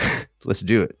let's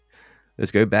do it.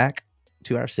 Let's go back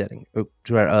to our setting,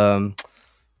 to our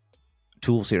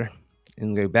tools here,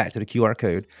 and go back to the QR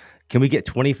code. Can we get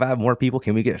 25 more people?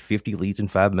 Can we get 50 leads in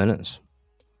 5 minutes?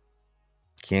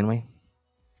 Can we?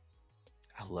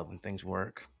 I love when things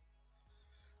work.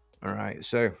 All right,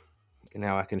 so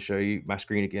now I can show you my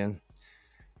screen again.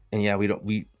 And yeah,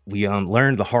 we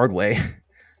learned the hard way,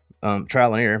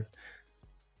 trial and error,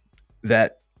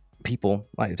 that people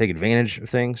like to take advantage of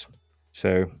things.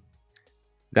 So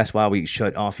that's why we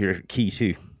shut off your key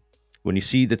too. When you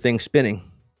see the thing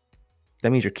spinning,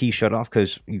 that means your key shut off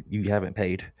because you haven't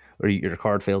paid, or your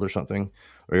card failed or something,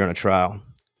 or you're on a trial.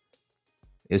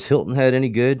 Is Hilton Head any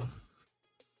good?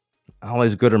 I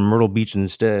always go to Myrtle Beach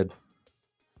instead.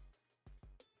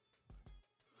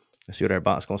 Let's see what our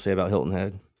bot's going to say about Hilton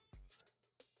Head.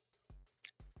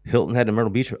 Hilton Head and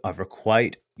Myrtle Beach offer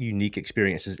quite unique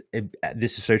experiences.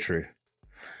 This is so true.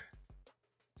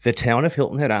 The town of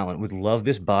Hilton Head Island would love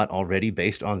this bot already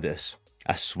based on this.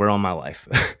 I swear on my life.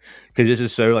 Because this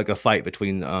is so like a fight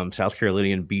between South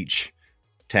Carolinian beach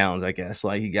towns, I guess.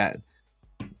 Like you got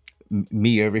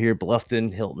me over here,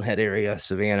 Bluffton, Hilton Head area,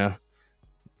 Savannah.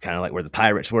 Kind of like where the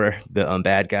pirates were, the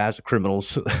bad guys, the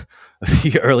criminals of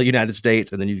the early United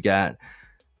States. And then you've got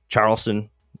Charleston,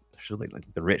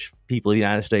 like the rich people of the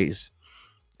United States.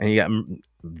 And you got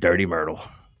dirty Myrtle.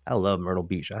 I love Myrtle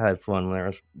Beach. I had fun when I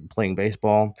was playing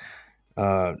baseball,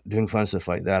 doing fun stuff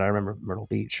like that. I remember Myrtle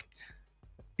Beach.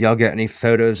 Y'all got any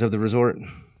photos of the resort?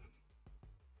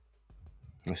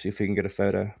 Let's see if we can get a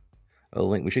photo. A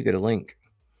link. We should get a link.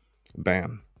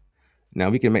 Bam. Now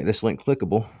we can make this link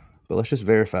clickable, but let's just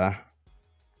verify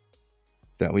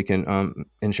that we can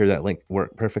ensure that link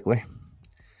worked perfectly.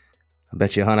 I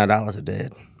bet you $100 it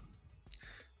did.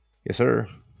 Yes, sir.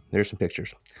 There's some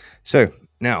pictures. So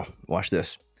now watch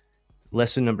this.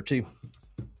 Lesson number 2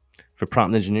 for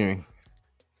prompt engineering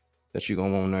that you're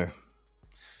going to want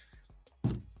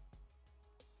to know.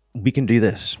 We can do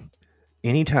this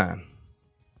anytime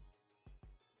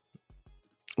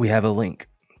we have a link.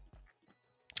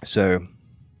 So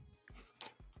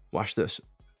watch this.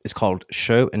 It's called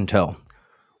show and tell.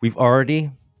 We've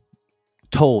already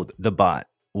told the bot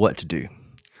what to do.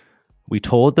 We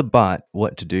told the bot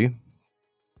what to do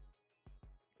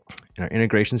in our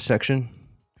integration section.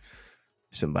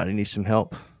 Somebody needs some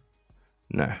help?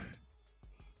 No.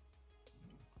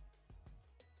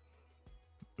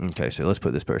 Okay, so let's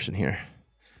put this person here.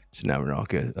 So now we're all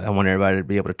good. I want everybody to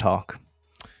be able to talk.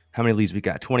 How many leads we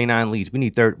got? 29 leads. We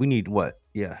need we need what?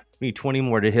 Yeah, we need 20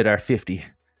 more to hit our 50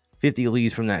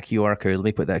 leads from that QR code. Let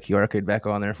me put that QR code back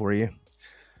on there for you.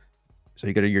 So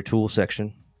you go to your tool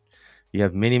section. You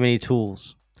have many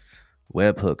tools.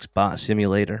 Webhooks, bot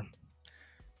simulator.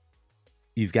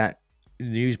 You've got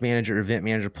news manager, event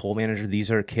manager, poll manager. These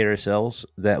are carousels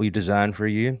that we've designed for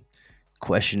you.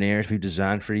 Questionnaires we've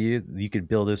designed for you. You could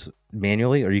build this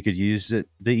manually, or you could use it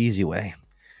the easy way.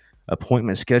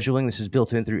 Appointment scheduling. This is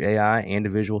built in through AI and a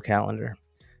visual calendar.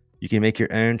 You can make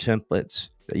your own templates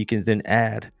that you can then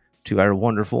add to our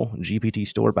wonderful GPT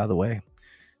store, by the way.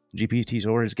 GPT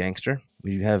store is gangster.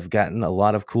 We have gotten a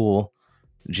lot of cool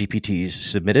GPTs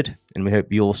submitted, and we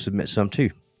hope you'll submit some too.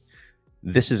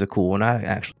 This is a cool one I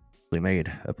actually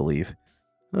made, I believe.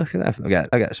 Look at that.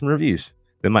 I got some reviews.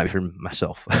 That might be for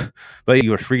myself. But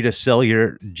you are free to sell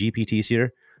your GPTs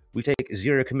here. We take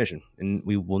 0 commission, and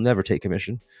we will never take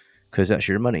commission because that's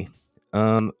your money.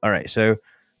 All right, so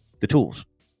the tools.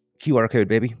 QR code,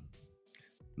 baby.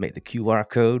 Make the QR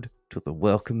code to the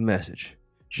welcome message.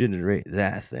 Generate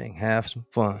that thing. Have some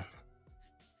fun.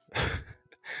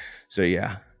 So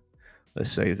yeah,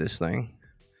 let's save this thing.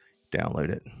 Download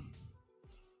it.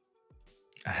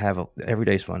 Every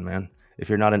day's fun, man. If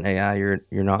you're not an AI, you're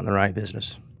not in the right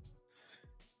business.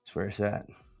 That's where it's at.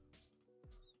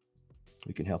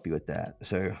 We can help you with that.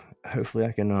 So hopefully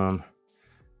I can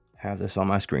have this on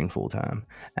my screen full time.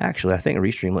 Actually, I think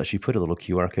Restream lets you put a little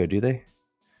QR code, do they?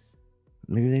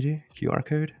 Maybe they do. QR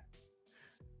code?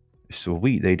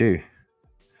 Sweet, they do.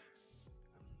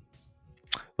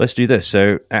 Let's do this.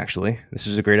 So actually, this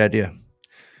is a great idea.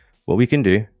 What we can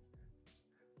do,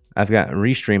 I've got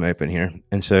Restream open here.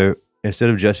 And so instead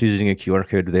of just using a QR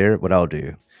code there, what I'll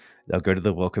do, I'll go to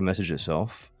the welcome message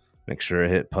itself, make sure I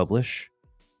hit publish,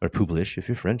 or publish if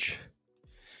you're French.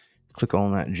 Click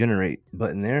on that generate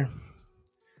button there.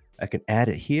 I can add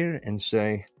it here and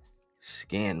say,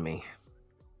 scan me.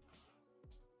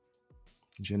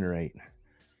 Generate.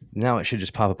 Now it should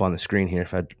just pop up on the screen here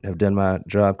if I have done my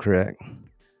job correct.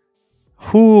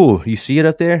 Whoo, you see it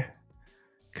up there?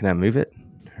 Can I move it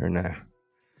or no?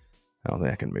 I don't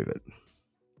think I can move it.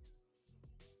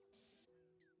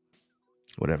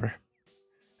 Whatever.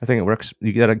 I think it works.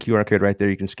 You got a QR code right there.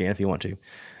 You can scan if you want to.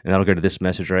 And that'll go to this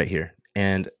message right here.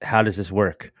 And how does this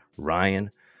work,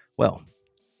 Ryan? Well,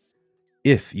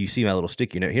 if you see my little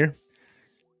sticky note here,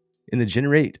 in the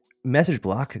generate message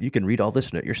block, you can read all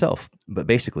this note yourself. But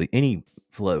basically, any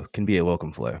flow can be a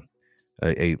welcome flow,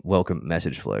 a welcome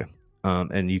message flow.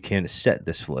 And you can set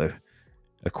this flow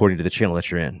according to the channel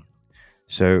that you're in.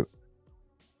 So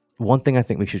one thing I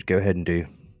think we should go ahead and do,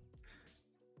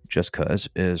 just cause,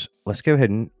 is let's go ahead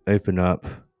and open up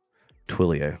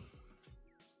Twilio.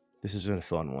 This is a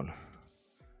fun one.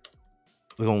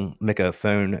 We're going to make a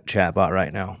phone chatbot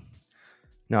right now.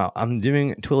 Now, I'm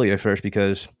doing Twilio first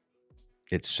because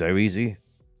it's so easy.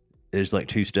 There's like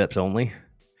 2 steps only.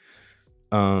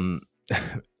 And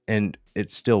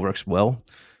it still works well.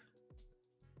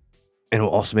 And it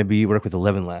will also maybe work with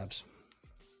 11 Labs.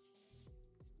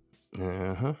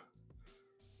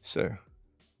 So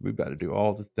we've got to do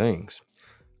all the things.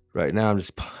 Right now, I'm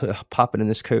just popping in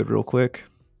this code real quick.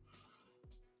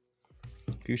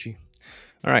 Gucci.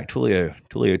 All right,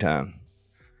 Twilio time.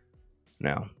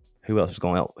 Now, who else is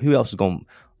going to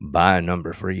buy a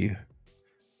number for you?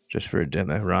 Just for a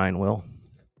demo, Ryan will.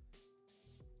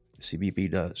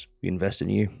 CBP does. We invest in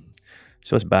you.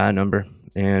 So let's buy a number.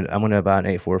 And I'm going to buy an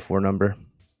 844 number.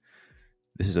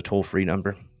 This is a toll-free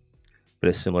number, but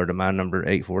it's similar to my number,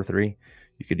 843.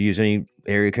 You could use any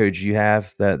area codes you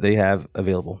have that they have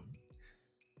available.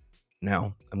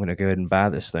 Now, I'm going to go ahead and buy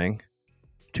this thing.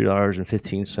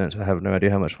 $2.15. I have no idea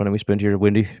how much money we spend here,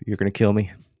 Wendy. You're going to kill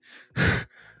me.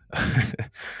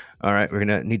 All right, we're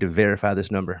going to need to verify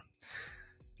this number.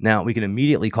 Now, we can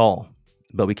immediately call,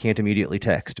 but we can't immediately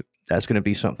text. That's going to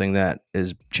be something that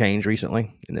is changed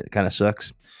recently, and it kind of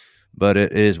sucks, but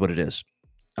it is what it is.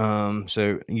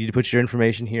 So you need to put your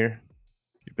information here.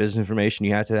 your business information.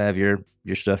 You have to have your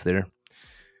stuff there.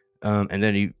 And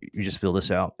then you just fill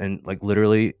this out, and like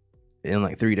literally in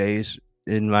like 3 days,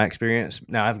 in my experience.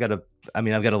 Now I've got a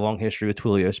long history with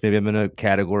Twilio, so maybe I'm in a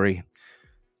category,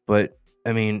 but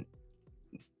I mean,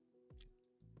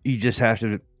 you just have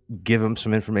to give them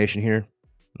some information here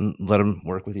and let them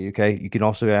work with you. Okay. You can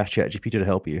also ask ChatGPT to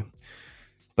help you,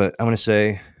 but I'm going to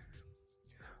say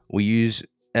we use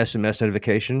SMS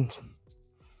notifications.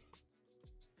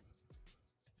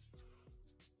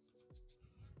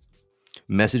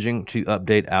 Messaging to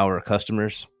update our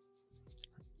customers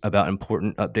about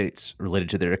important updates related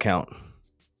to their account.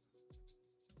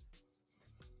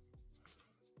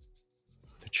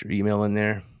 Put your email in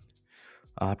there.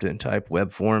 Opt-in type,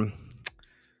 web form.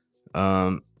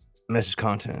 Message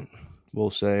content. We'll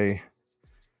say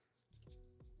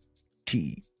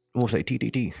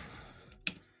TTT.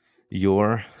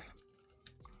 Your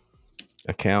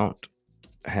account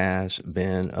has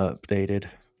been updated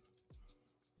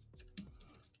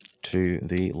to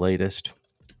the latest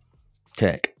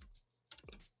tech.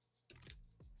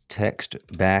 Text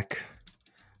back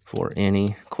for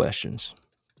any questions.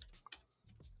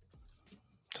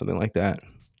 Something like that.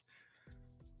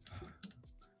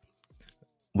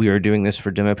 We are doing this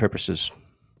for demo purposes.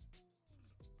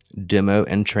 Demo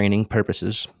and training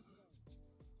purposes.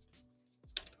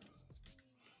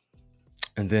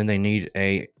 And then they need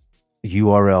a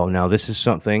URL. Now, this is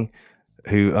something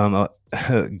who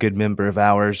a good member of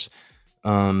ours,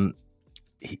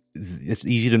 it's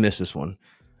easy to miss this one.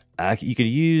 You could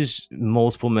use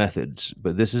multiple methods,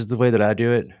 but this is the way that I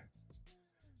do it.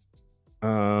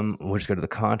 We'll just go to the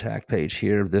contact page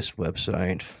here of this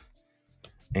website.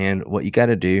 And what you got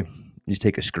to do is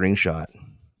take a screenshot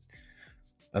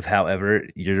of however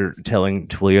you're telling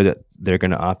Twilio that they're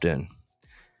going to opt in.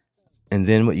 And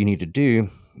then what you need to do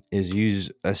is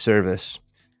use a service.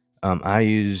 I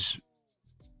use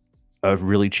a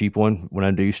really cheap one when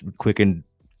I do quick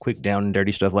down and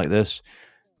dirty stuff like this,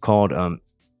 called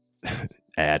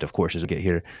ad, of course, as we get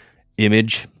here,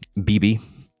 Image BB.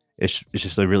 It's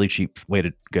just a really cheap way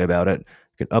to go about it.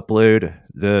 You can upload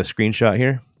the screenshot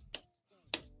here,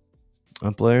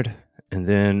 upload, and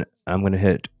then I'm going to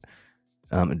hit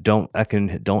don't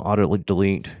auto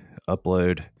delete,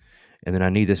 upload, and then I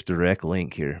need this direct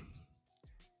link here.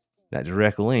 That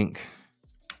direct link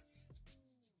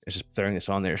is just throwing this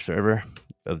on their server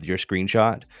of your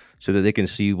screenshot so that they can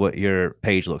see what your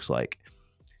page looks like.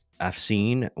 I've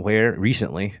seen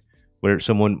recently where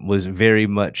someone was very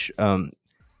much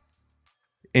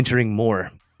entering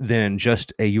more than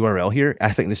just a URL here.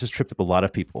 I think this has tripped up a lot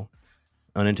of people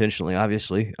unintentionally,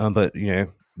 obviously, but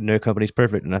no company's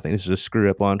perfect, and I think this is a screw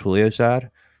up on Twilio's side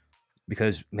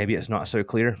because maybe it's not so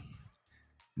clear.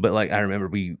 But like I remember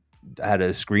we had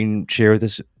a screen share with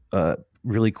this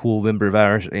really cool member of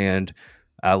ours, and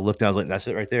I looked and I was like, that's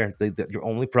it right there. Your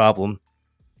only problem,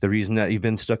 the reason that you've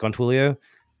been stuck on Twilio,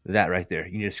 that right there.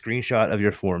 You need a screenshot of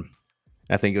your form.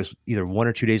 I think it was either 1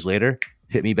 or 2 days later,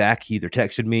 hit me back. He either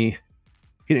texted me,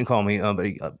 he didn't call me, but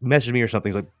he messaged me or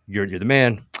something. He's like, you're the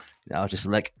man. And I was just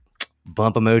like,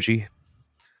 bump emoji,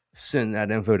 send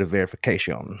that info to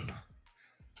verification,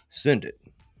 send it.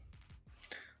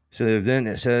 So then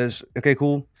it says, okay,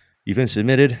 cool, you've been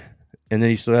submitted. And then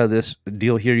you still have this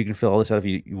deal here. You can fill all this out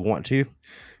if you want to.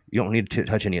 You don't need to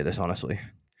touch any of this, honestly.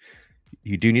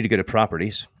 You do need to go to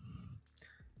properties,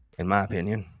 in my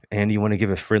opinion, and you want to give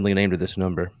a friendly name to this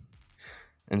number.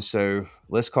 And so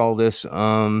let's call this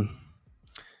AI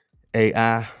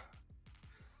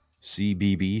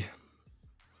CBB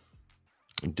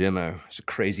demo. It's a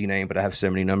crazy name, but I have so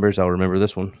many numbers. I'll remember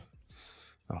this one.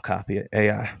 I'll copy it.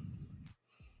 AI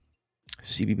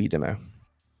CBB demo.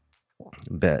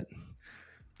 Bet.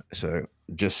 So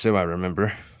just so I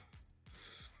remember,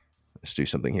 let's do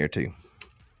something here too.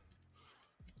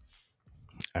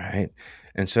 All right.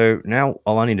 And so now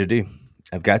all I need to do,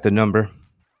 I've got the number.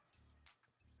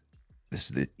 This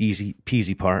is the easy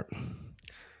peasy part.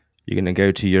 You're going to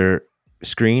go to your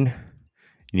screen.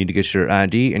 You need to get your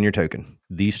ID and your token.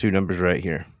 These two numbers right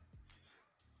here.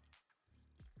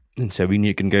 And so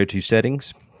you can go to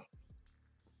settings.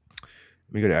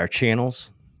 We go to our channels,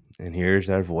 and here's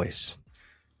our voice.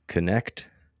 Connect.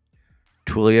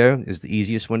 Twilio is the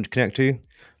easiest one to connect to,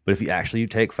 but if you actually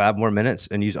take 5 more minutes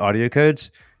and use audio codes,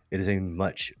 it is a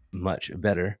much, much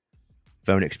better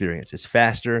phone experience. It's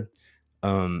faster.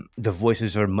 The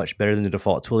voices are much better than the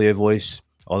default Twilio voice,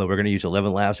 although we're going to use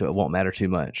 11 Labs, so it won't matter too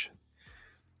much.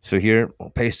 So here, we'll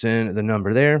paste in the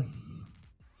number there,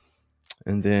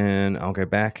 and then I'll go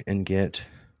back and get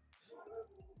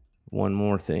one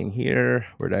more thing here.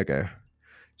 Where'd I go?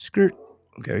 Skirt.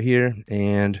 Go here,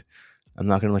 and I'm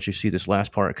not going to let you see this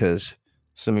last part because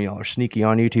some of y'all are sneaky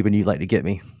on YouTube and you'd like to get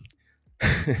me.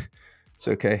 It's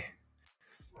okay.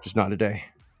 Just not today.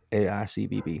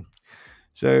 AICBB.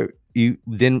 So you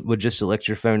then would just select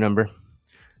your phone number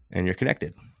and you're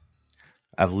connected.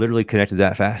 I've literally connected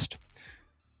that fast.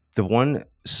 The one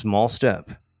small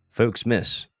step folks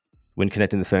miss when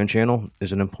connecting the phone channel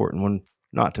is an important one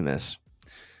not to miss.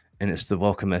 And it's the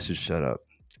welcome message setup.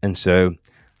 And so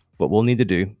what we'll need to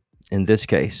do in this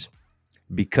case,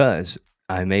 because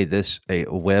I made this a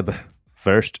web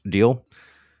first deal,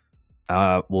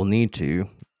 we'll need to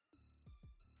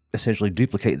essentially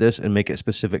duplicate this and make it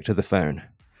specific to the phone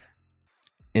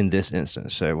in this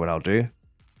instance. So what I'll do,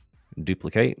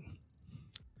 duplicate.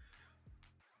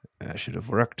 That should have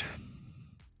worked.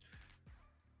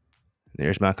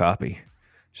 There's my copy.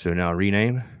 So now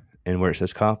rename, and where it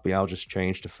says copy, I'll just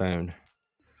change to phone.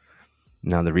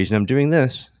 Now the reason I'm doing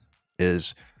this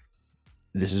is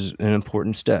an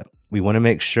important step. We want to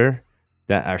make sure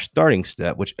that our starting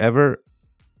step, whichever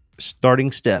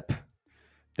starting step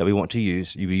that we want to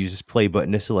use, you use this play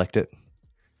button to select it.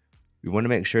 We want to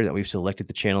make sure that we've selected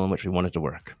the channel in which we want it to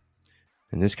work.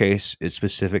 In this case, it's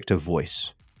specific to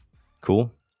voice.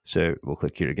 Cool. So we'll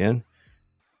click here again,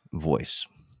 voice.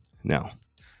 Now,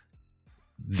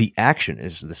 the action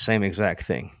is the same exact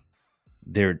thing.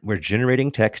 We're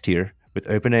generating text here with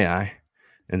OpenAI,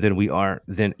 and then we are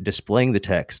then displaying the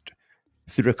text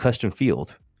through a custom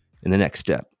field in the next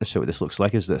step. And so what this looks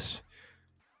like is this.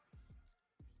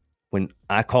 When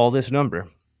I call this number,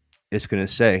 it's going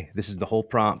to say, this is the whole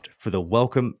prompt for the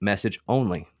welcome message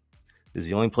only. This is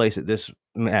the only place that this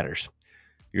matters.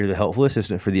 You're the helpful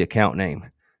assistant for the account name.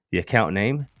 The account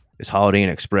name is Holiday Inn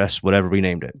Express, whatever we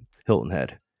named it, Hilton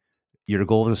Head. Your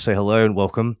goal is to say hello and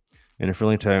welcome in a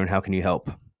friendly tone. How can you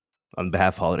help on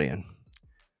behalf of Holiday Inn?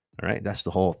 All right, that's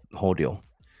the whole deal.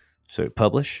 So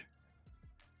publish,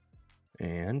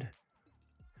 and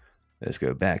let's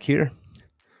go back here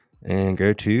and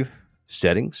go to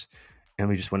settings, and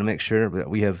we just want to make sure that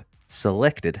we have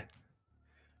selected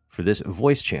for this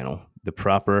voice channel the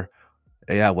proper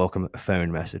AI welcome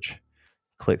phone message.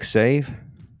 Click save.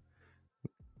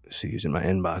 See who's in my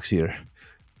inbox here.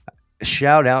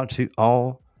 Shout out to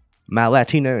all my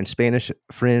Latino and Spanish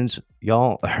friends.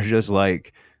 Y'all are just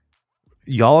like,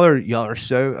 y'all are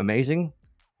so amazing,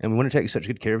 and we want to take such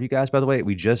good care of you guys. By the way,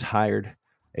 we just hired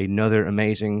another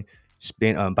amazing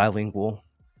bilingual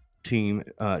team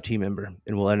member,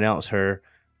 and we'll announce her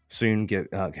soon. Get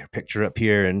her picture up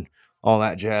here and all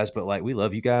that jazz. But like, we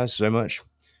love you guys so much,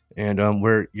 and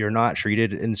you're not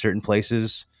treated in certain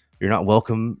places. You're not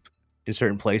welcome in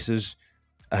certain places.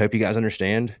 I hope you guys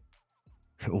understand.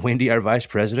 Wendy, our vice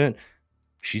president,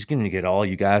 she's going to get all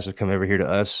you guys to come over here to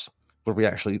us where we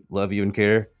actually love you and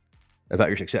care about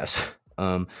your success.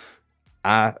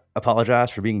 I apologize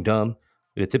for being dumb,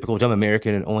 a typical dumb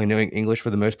American and only knowing English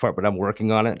for the most part, but I'm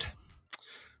working on it.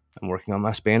 I'm working on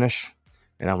my Spanish,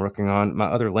 and I'm working on my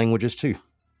other languages too.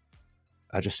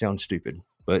 I just sound stupid,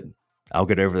 but I'll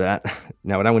get over that.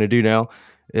 Now, what I'm going to do now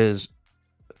is,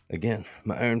 again,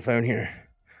 my own phone here.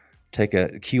 Take a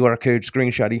QR code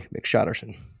screenshotty,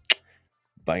 McShotterson.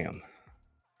 Bam.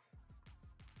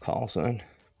 Call, son.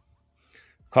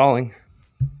 Calling.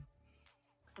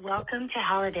 Welcome to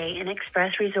Holiday Inn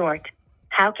Express Resort.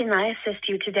 How can I assist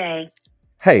you today?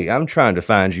 Hey, I'm trying to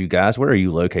find you guys. Where are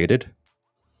you located?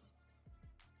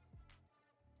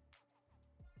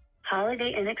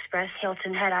 Holiday Inn Express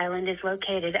Hilton Head Island is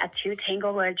located at 2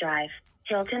 Tanglewood Drive,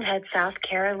 Hilton Head, South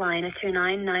Carolina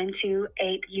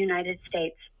 29928, United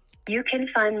States. You can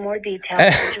find more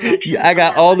details. I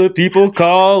got all the people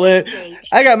calling.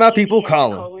 I got my people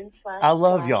calling. I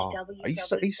love y'all. Are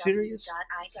you serious?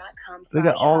 We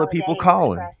got all the people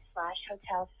calling.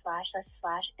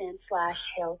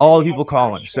 All the people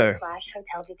calling. So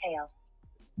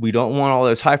we don't want all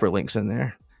those hyperlinks in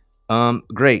there.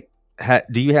 Great.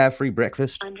 Do you have free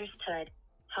breakfast? Understood.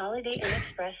 Holiday Inn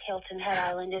Express Hilton Head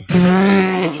Island is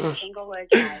located at Tanglewood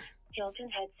Drive, Hilton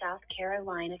Head, South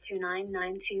Carolina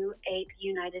 29928,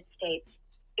 United States.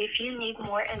 If you need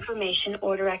more information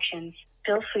or directions,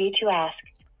 feel free to ask.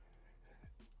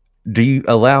 Do you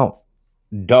allow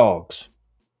dogs?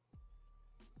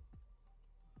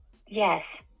 Yes,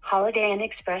 Holiday Inn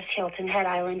Express Hilton Head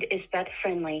Island is pet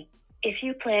friendly. If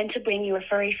you plan to bring your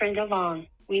furry friend along,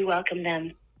 we welcome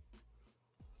them.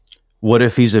 What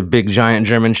if he's a big giant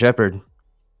German Shepherd?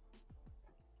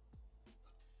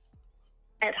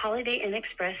 At Holiday Inn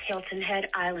Express Hilton Head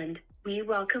Island, we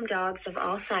welcome dogs of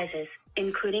all sizes,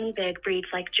 including big breeds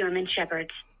like German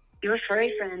Shepherds. Your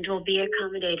furry friend will be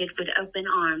accommodated with open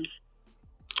arms.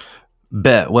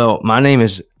 Bet. Well, my name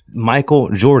is Michael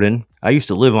Jordan. I used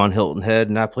to live on Hilton Head,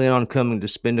 and I plan on coming to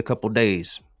spend a couple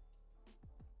days.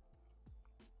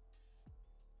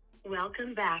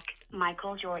 Welcome back,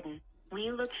 Michael Jordan.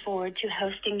 We look forward to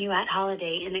hosting you at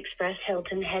Holiday Inn Express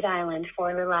Hilton Head Island for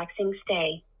a relaxing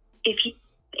stay. If you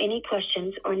have any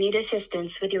questions or need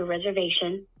assistance with your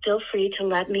reservation, feel free to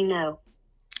let me know.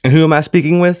 And who am I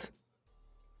speaking with?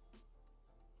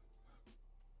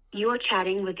 You are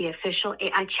chatting with the official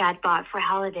AI chatbot for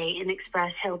Holiday Inn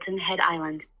Express Hilton Head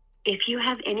Island. If you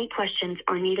have any questions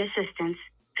or need assistance,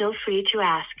 feel free to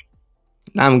ask.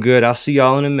 I'm good. I'll see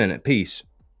y'all in a minute. Peace.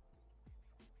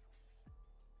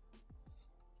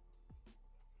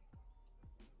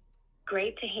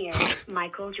 Great to hear,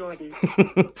 Michael Jordan.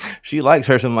 She likes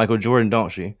her some Michael Jordan, don't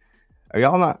she? Are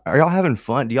y'all having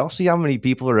fun? Do y'all see how many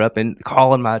people are up and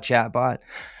calling my chatbot?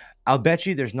 I'll bet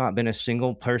you there's not been a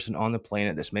single person on the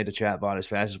planet that's made a chatbot as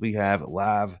fast as we have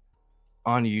live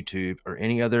on YouTube or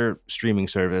any other streaming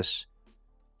service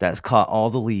that's caught all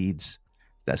the leads,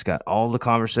 that's got all the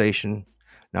conversation.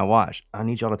 Now watch, I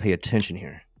need y'all to pay attention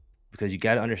here because you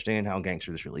got to understand how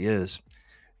gangster this really is.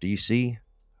 Do you see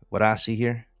what I see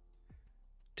here?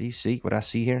 Do you see what I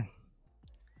see here?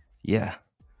 Yeah.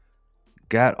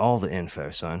 Got all the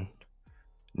info, son.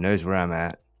 Knows where I'm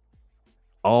at.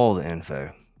 All the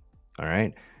info. All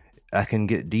right. I can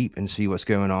get deep and see what's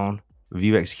going on,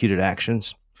 view executed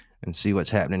actions, and see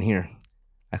what's happening here.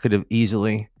 I could have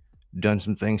easily done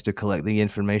some things to collect the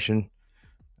information,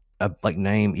 like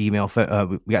name, email.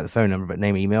 We got the phone number, but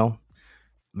name, email.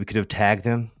 We could have tagged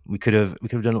them. We could have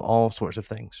done all sorts of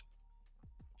things.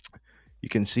 You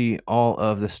can see all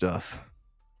of the stuff,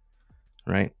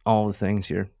 right? All the things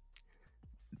here.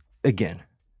 Again,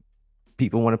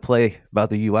 people want to play about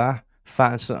the UI.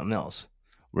 Find something else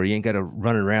where you ain't got to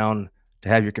run around to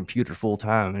have your computer full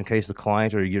time in case the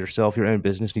client or yourself, your own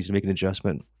business needs to make an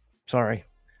adjustment. Sorry.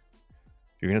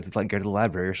 You're going to have to go to the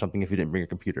library or something if you didn't bring your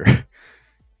computer.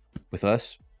 With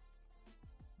us,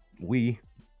 we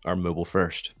are mobile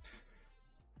first.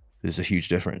 There's a huge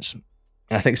difference.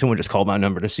 I think someone just called my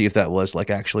number to see if that was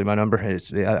actually my number.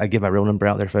 I give my real number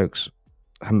out there, folks.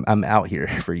 I'm out here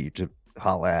for you to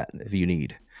holla at if you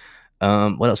need.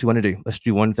 What else you want to do? Let's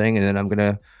do one thing and then I'm going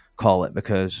to call it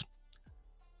because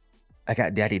I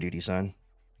got daddy duty, son.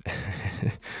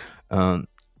 While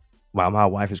my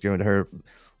wife is going to her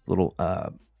little,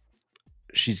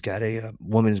 she's got a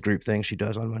women's group thing she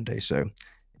does on Monday. So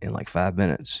in 5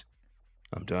 minutes,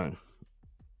 I'm done.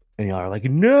 And y'all are like,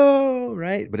 no,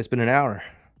 right? But it's been an hour.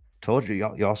 Told you,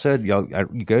 y'all said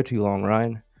you go too long,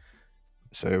 Ryan.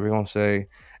 So we're gonna say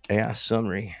AI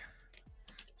summary,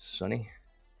 Sonny.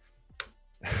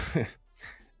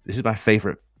 This is my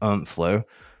favorite flow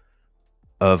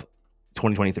of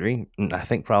 2023, and I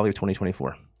think probably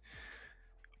 2024.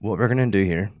 What we're gonna do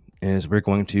here is we're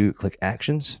going to click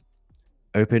Actions,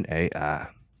 OpenAI.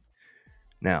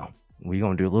 Now we're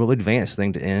gonna do a little advanced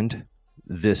thing to end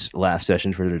this live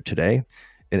session for today,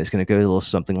 and it's going to go a little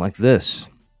something like this.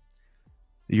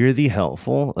 You're the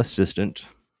helpful assistant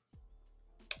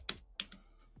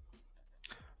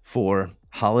for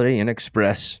Holiday Inn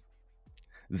Express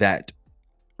that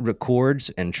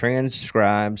records and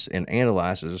transcribes and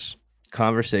analyzes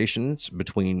conversations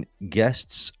between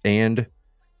guests and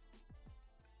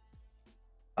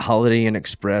Holiday Inn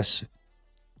Express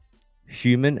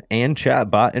human and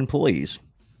chatbot employees.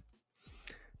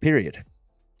 Period.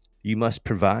 You must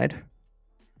provide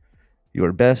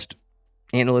your best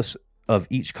analyst of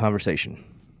each conversation.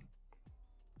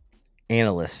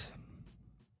 Analyst.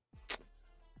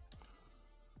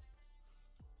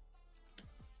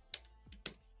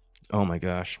 Oh my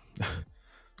gosh.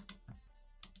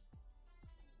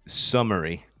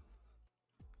 Summary.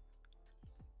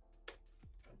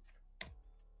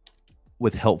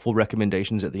 With helpful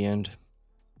recommendations at the end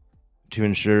to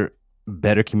ensure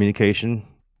better communication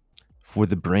for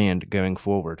the brand going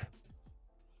forward.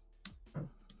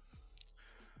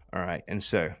 All right. And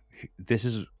so this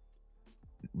is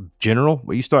general,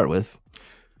 what you start with,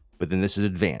 but then this is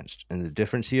advanced. And the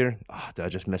difference here, did I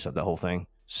just mess up that whole thing?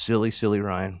 Silly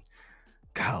Ryan.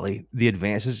 Golly, the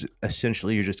advanced is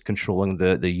essentially you're just controlling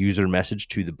the user message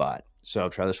to the bot. So I'll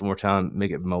try this one more time,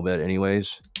 make it mobile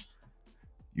anyways.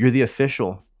 You're the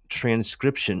official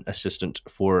transcription assistant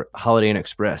for Holiday Inn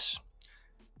Express.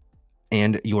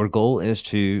 And your goal is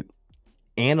to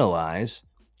analyze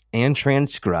and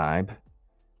transcribe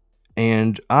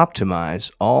and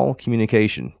optimize all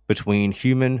communication between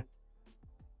human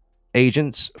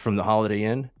agents from the Holiday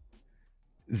Inn,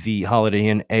 the Holiday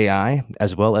Inn AI,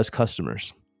 as well as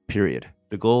customers, period.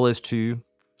 The goal is to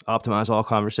optimize all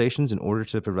conversations in order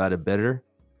to provide a better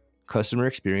customer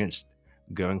experience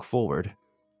going forward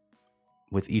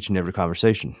with each and every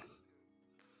conversation.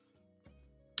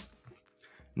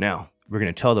 Now, we're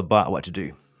going to tell the bot what to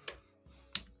do.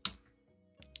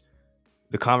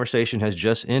 The conversation has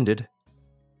just ended,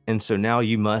 and so now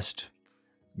you must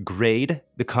grade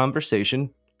the conversation,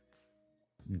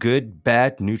 good,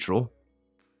 bad, neutral,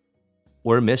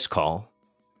 or missed call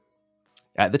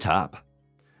at the top.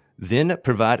 Then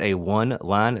provide a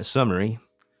one-line summary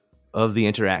of the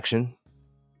interaction.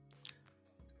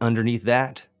 Underneath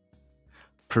that,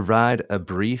 provide a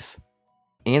brief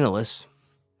analyst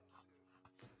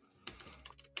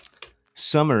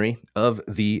summary of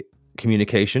the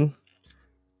communication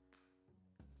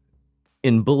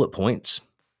in bullet points.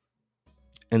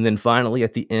 And then finally,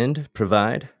 at the end,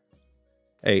 provide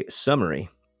a summary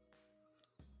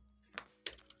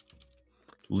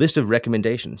list of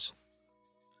recommendations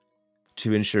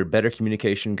to ensure better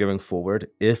communication going forward,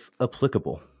 if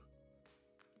applicable.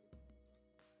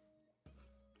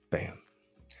 Bam.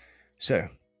 So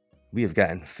we have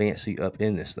gotten fancy up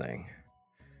in this thing.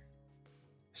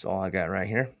 That's all I got right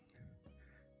here.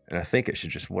 And I think it should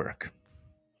just work.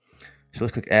 So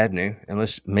let's click add new and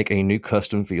let's make a new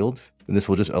custom field. And this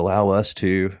will just allow us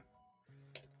to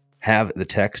have the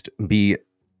text be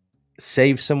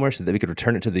saved somewhere so that we could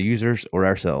return it to the users or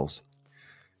ourselves.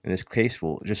 In this case,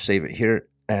 we'll just save it here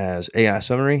as AI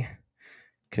summary,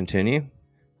 continue.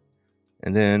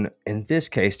 And then in this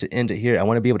case, to end it here, I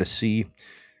want to be able to see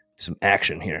some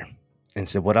action here. And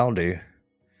so what I'll do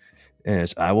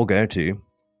is I will go to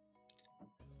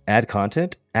add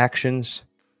content, actions,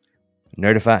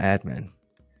 notify admin.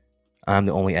 I'm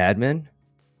the only admin.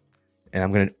 And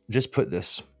I'm going to just put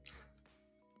this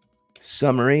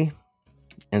summary,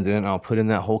 and then I'll put in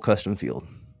that whole custom field.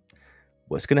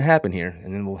 What's going to happen here,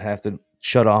 and then we'll have to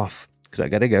shut off because I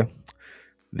got to go.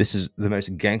 This is the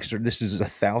most gangster. This is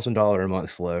 $1,000 a month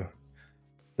flow.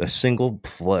 A single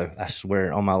flow. I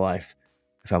swear on my life.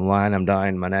 If I'm lying, I'm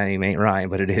dying. My name ain't Ryan,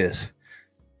 but it is.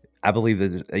 I believe that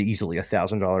there's easily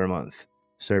 $1,000 a month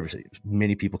service that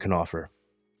many people can offer.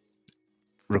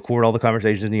 Record all the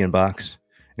conversations in the inbox,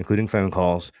 including phone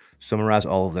calls, summarize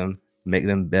all of them, make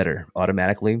them better.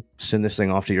 Automatically send this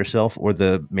thing off to yourself or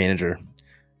the manager.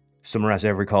 Summarize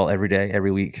every call every day,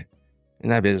 every week.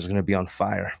 And that business is going to be on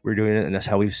fire. We're doing it, and that's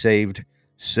how we've saved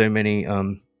so many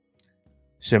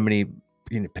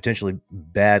potentially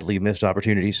badly missed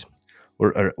opportunities,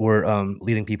 or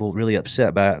leading people really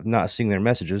upset by not seeing their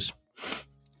messages.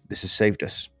 This has saved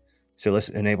us. So let's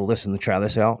enable this and try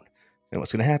this out. And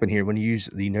what's going to happen here when you use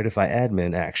the notify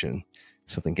admin action,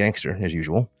 something gangster as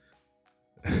usual.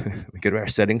 We go to our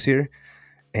settings here,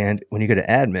 and when you go to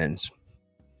admins,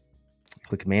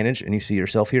 click manage, and you see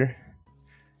yourself here.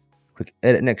 Click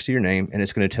edit next to your name, and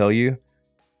it's going to tell you,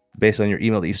 based on your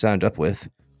email that you signed up with,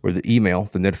 where the email,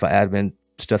 the notify admin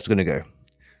stuff's going to go.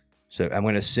 So I'm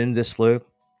going to send this flow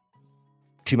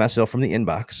to myself from the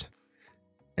inbox,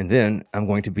 and then I'm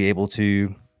going to be able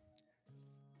to,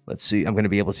 I'm going to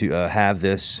be able to have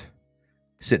this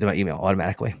sit to my email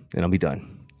automatically, and I'll be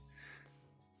done.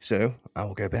 So I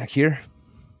will go back here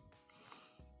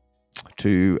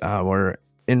to our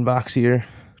inbox here.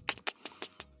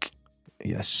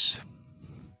 Yes.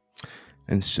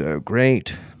 And so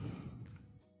great.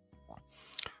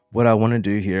 What I want to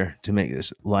do here to make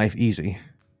this life easy,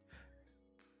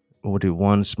 we'll do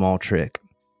one small trick.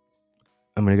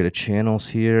 I'm going to go to channels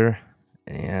here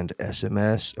and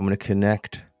SMS. I'm going to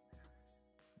connect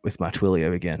with my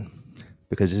Twilio again,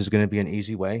 because this is going to be an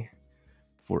easy way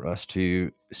for us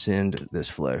to send this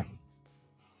flow.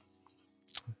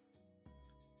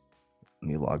 Let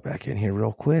me log back in here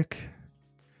real quick.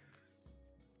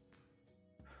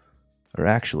 Or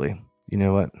actually, you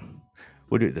know what?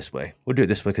 We'll do it this way. We'll do it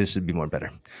this way because this would be more better.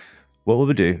 What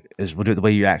we'll do is we'll do it the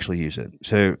way you actually use it.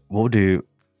 So we'll do,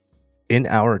 in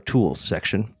our tools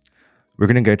section, we're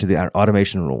going to go to our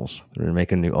automation rules. We're going to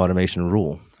make a new automation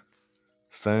rule.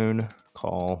 Phone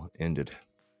call ended.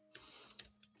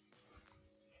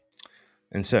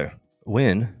 And so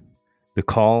when the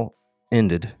call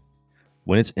ended,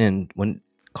 when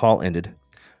call ended,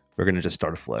 we're going to just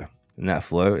start a flow. And that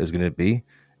flow is going to be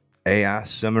AI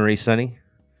summary Sunny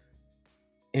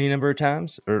any number of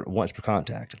times or once per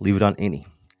contact. Leave it on any.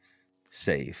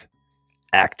 Save.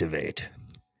 Activate.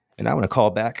 And I'm going to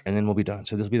call back, and then we'll be done.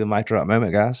 So this will be the mic drop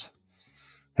moment, guys.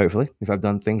 Hopefully, if I've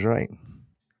done things right.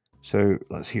 So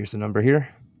here's the number here.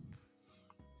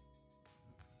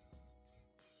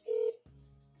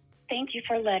 Thank you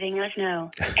for letting us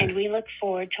know, and we look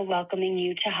forward to welcoming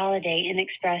you to Holiday Inn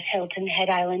Express Hilton Head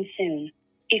Island soon.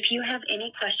 If you have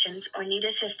any questions or need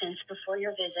assistance before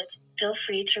your visit, feel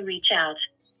free to reach out.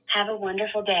 Have a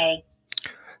wonderful day.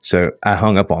 So I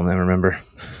hung up on them, remember?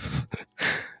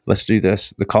 let's do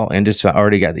this. The call ended, so I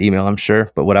already got the email, I'm sure.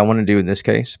 But what I want to do in this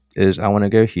case is I want to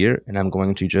go here and I'm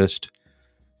going to just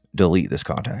delete this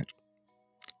contact.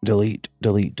 Delete,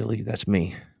 delete, delete. That's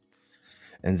me.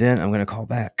 And then I'm going to call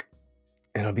back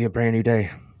and it'll be a brand new day.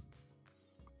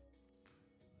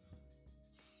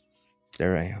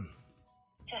 There I am.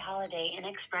 To Holiday Inn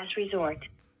Express Resort.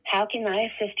 How can I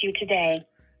assist you today?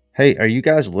 Hey, are you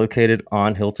guys located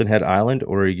on Hilton Head Island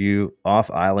or are you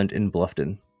off island in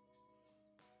Bluffton?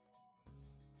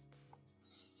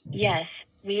 Yes,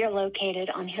 we are located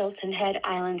on Hilton Head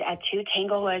Island at 2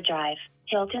 Tanglewood Drive,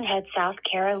 Hilton Head, South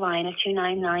Carolina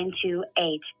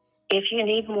 29928. If you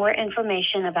need more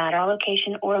information about our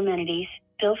location or amenities,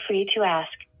 feel free to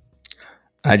ask.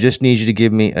 I just need you to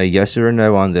give me a yes or a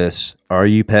no on this. Are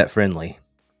you pet friendly?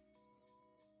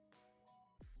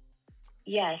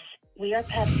 Yes, we are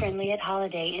pet friendly at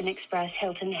Holiday Inn Express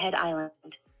Hilton Head Island.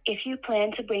 If you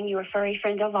plan to bring your furry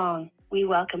friend along, we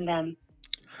welcome them.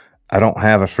 I don't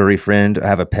have a furry friend. I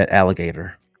have a pet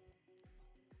alligator.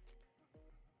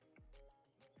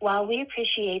 While we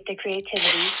appreciate the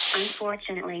creativity,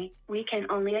 unfortunately, we can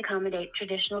only accommodate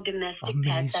traditional domestic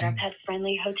pets at our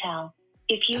pet-friendly hotel.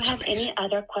 If you have any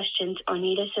other questions or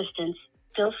need assistance,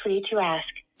 feel free to ask.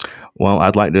 Well,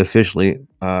 I'd like to officially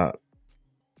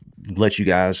let you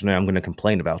guys know I'm going to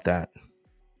complain about that.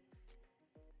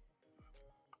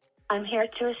 I'm here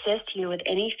to assist you with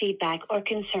any feedback or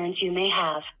concerns you may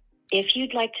have. If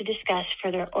you'd like to discuss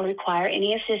further or require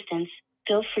any assistance,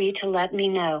 feel free to let me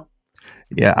know.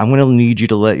 Yeah, I'm going to need you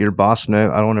to let your boss know.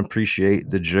 I don't appreciate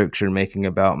the jokes you're making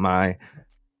about my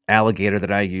alligator that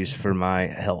I use for my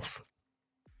health.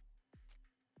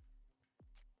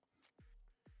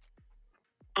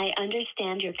 I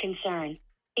understand your concern.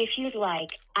 If you'd like,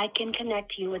 I can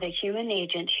connect you with a human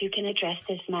agent who can address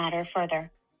this matter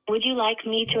further. Would you like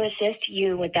me to assist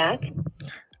you with that?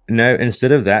 No,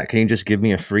 instead of that, can you just give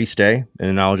me a free stay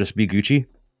and I'll just be Gucci?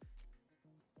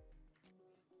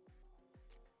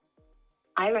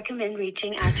 I recommend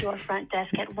reaching out to our front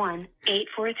desk at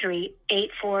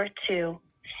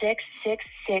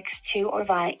 1-843-842-6662 or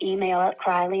via email at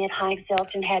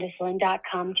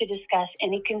Riley@HiltonHeadIsland.com to discuss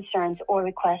any concerns or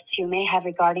requests you may have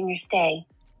regarding your stay.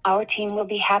 Our team will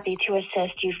be happy to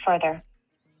assist you further.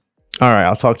 All right,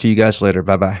 I'll talk to you guys later.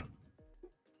 Bye-bye.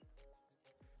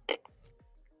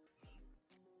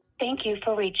 Thank you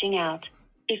for reaching out.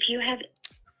 If you have...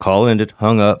 Call ended,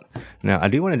 hung up. Now, I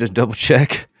do want to just double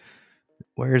check.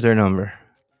 Where's their number?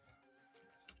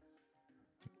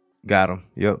 Got them.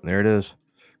 Yep, there it is.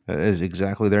 That is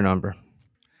exactly their number.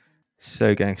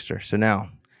 So gangster. So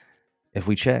now, if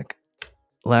we check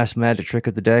last magic trick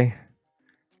of the day,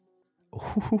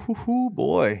 ooh,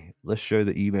 boy, let's show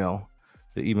the email.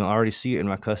 The email, I already see it in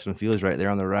my custom fields right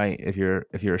there on the right. If you're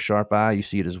a sharp eye, you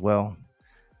see it as well.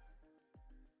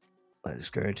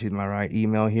 Let's go to my right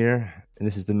email here. And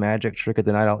this is the magic trick of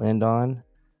the night I'll end on.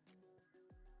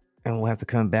 And we'll have to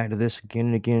come back to this again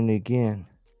and again and again.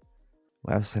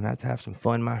 We'll have to have some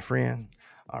fun, my friend.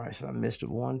 All right, so I missed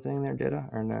one thing there, did I?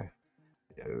 Or no?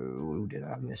 Oh, did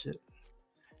I miss it?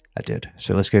 I did.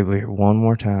 So let's go over here one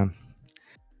more time.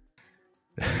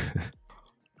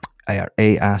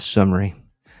 AI summary.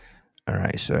 All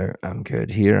right, so I'm good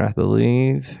here, I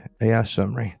believe. AI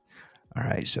summary. All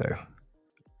right, so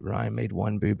Ryan made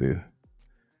one boo-boo.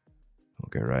 We'll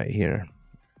go right here.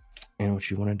 And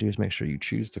what you want to do is make sure you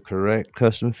choose the correct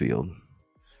custom field.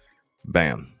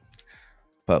 Bam.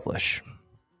 Publish.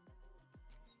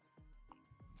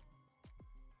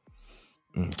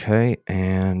 Okay,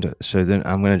 and so then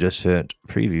I'm going to just hit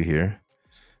preview here.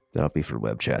 That'll be for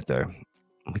web chat, though.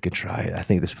 We could try it. I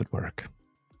think this would work.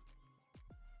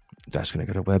 That's going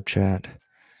to go to web chat.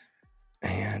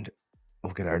 And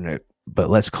we'll get our note.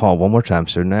 But let's call one more time.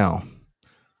 So now,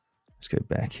 let's go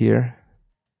back here.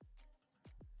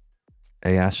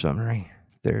 AI summary.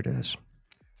 There it is.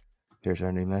 There's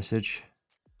our new message.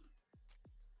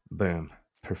 Boom.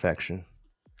 Perfection.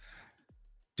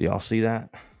 Do y'all see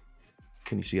that?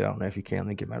 Can you see it? I don't know if you can. Let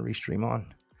me get my restream on.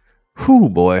 Whew,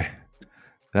 boy.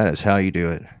 That is how you do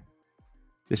it.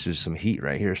 This is some heat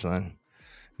right here, son.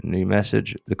 New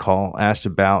message. The call asked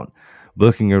about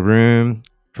booking a room,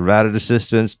 provided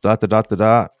assistance, ...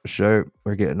 Show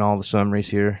we're getting all the summaries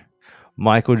here.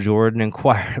 Michael Jordan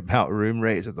inquired about room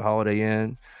rates at the Holiday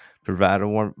Inn,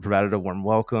 provided a warm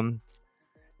welcome,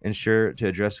 ensure to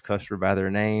address the customer by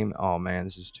their name. Oh man,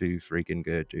 this is too freaking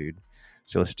good, dude.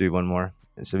 So let's do one more.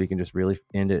 And so we can just really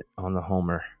end it on the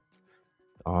homer.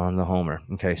 On the homer.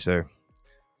 Okay, so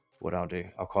what I'll do,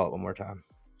 I'll call it one more time.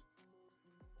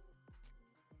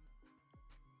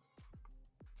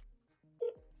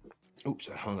 Oops,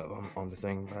 I hung up on the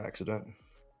thing by accident.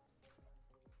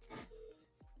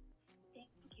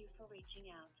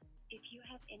 If you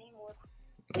have any more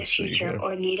Let's see feature here.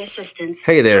 or need assistance,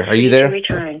 Hey there, feel are you free there? to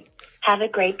return. Have a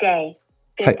great day.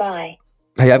 Goodbye.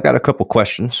 Hey, I've got a couple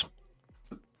questions.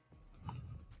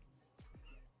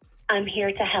 I'm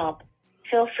here to help.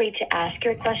 Feel free to ask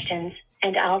your questions,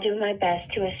 and I'll do my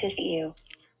best to assist you.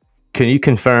 Can you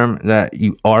confirm that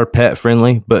you are pet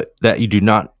friendly, but that you do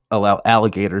not allow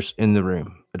alligators in the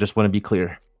room? I just want to be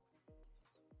clear.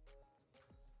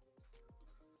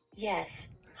 Yes,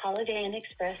 Holiday Inn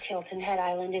Express Hilton Head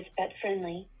Island is pet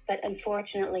friendly, but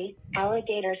unfortunately,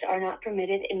 alligators are not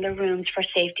permitted in the rooms for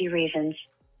safety reasons.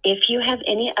 If you have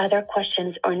any other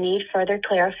questions or need further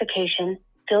clarification,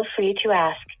 feel free to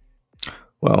ask.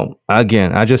 Well,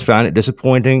 again, I just found it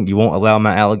disappointing. You won't allow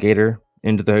my alligator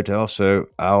into the hotel, so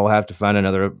I'll have to find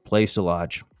another place to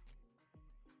lodge.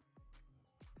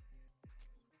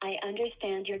 I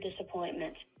understand your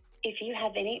disappointment. If you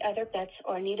have any other pets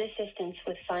or need assistance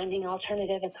with finding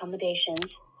alternative accommodations,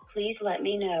 please let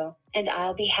me know, and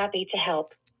I'll be happy to help.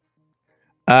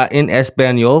 In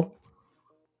Espanol.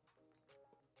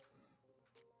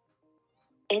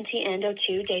 Entiendo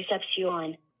tu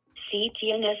decepción. Si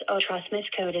tienes otras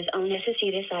mascotas o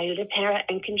necesitas ayuda para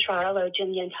encontrar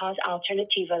alojamientos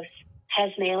alternativos,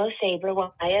 hazmelo saber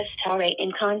y estaré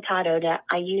encantado de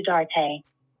ayudarte.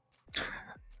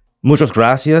 Muchas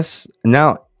gracias.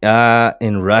 Now,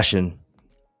 in Russian.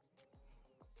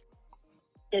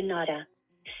 De nada.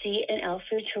 Si en el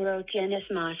futuro tienes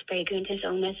más preguntas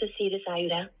o necesitas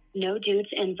ayuda, no dudes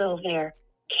en volver.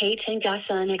 Que tengas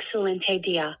un excelente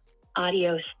día.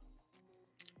 Adios.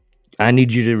 I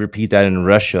need you to repeat that in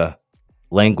Russia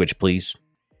language, please.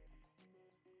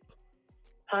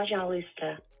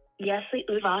 Пожалуйста. Если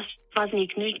у вас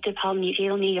возникнут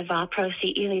дополнительные вопросы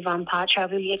или вам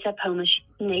потребуется помощь,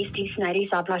 не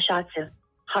стесняйтесь обращаться.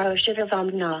 Хорошего вам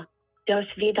дня. До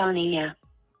свидания.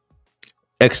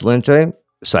 Excelente.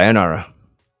 Sayonara.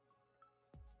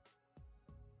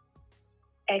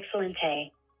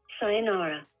 Excelente.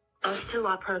 Sayonara. Hasta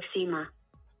la próxima.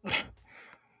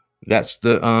 That's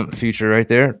the feature right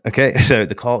there. Okay, so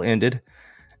the call ended,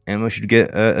 and we should get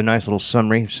a nice little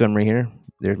summary here.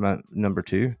 There's my number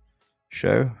 2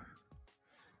 show.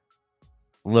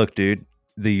 Look, dude,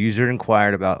 the user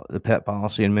inquired about the pet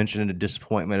policy and mentioned a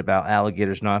disappointment about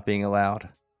alligators not being allowed.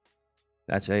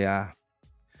 That's AI.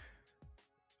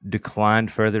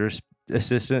 Declined further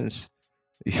assistance.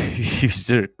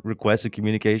 User requested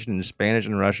communication in Spanish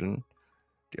and Russian.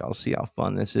 Do y'all see how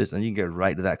fun this is? And you can get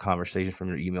right to that conversation from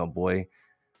your email boy.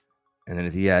 And then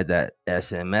if you had that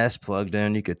SMS plugged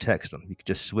in, you could text them. You could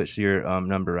just switch your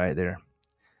number right there.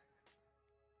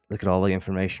 Look at all the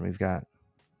information we've got.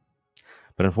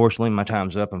 But unfortunately, my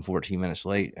time's up. I'm 14 minutes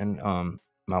late, and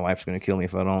my wife's going to kill me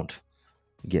if I don't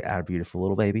get our beautiful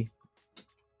little baby.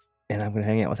 And I'm going to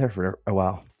hang out with her for a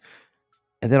while.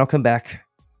 And then I'll come back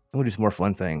and we'll do some more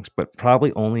fun things, but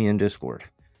probably only in Discord.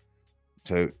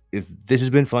 So if this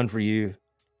has been fun for you,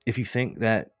 if you think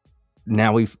that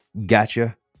now we've got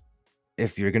you,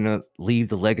 if you're going to leave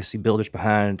the legacy builders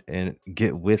behind and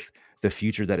get with the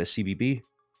future that is CBB,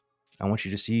 I want you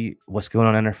to see what's going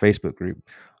on in our Facebook group.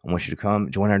 I want you to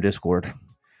come join our Discord.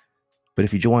 But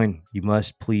if you join, you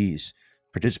must please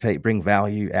participate, bring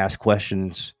value, ask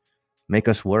questions, make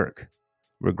us work.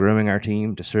 We're growing our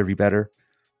team to serve you better.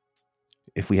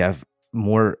 If we have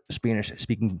more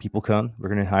Spanish-speaking people come, we're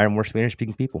going to hire more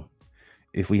Spanish-speaking people.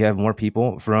 If we have more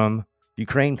people from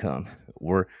Ukraine come,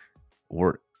 or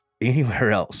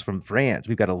anywhere else, from France,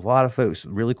 we've got a lot of folks,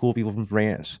 really cool people from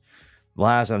France.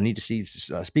 Liz, I need to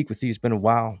speak with you. It's been a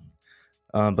while,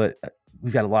 but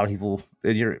we've got a lot of people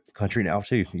in your country now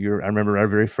too. I remember our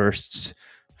very firsts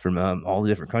from all the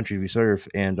different countries we serve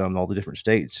and all the different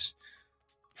states,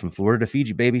 from Florida to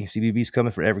Fiji, baby. CBB's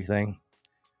coming for everything.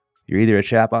 You're either a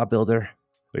chatbot builder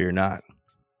or you're not.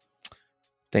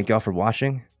 Thank y'all for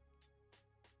watching.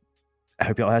 I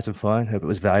hope y'all had some fun. Hope it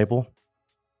was valuable.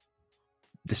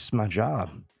 This is my job.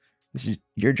 This is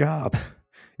your job.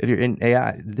 If you're in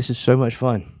AI, this is so much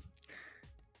fun.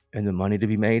 And the money to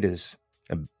be made is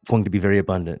going to be very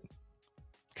abundant.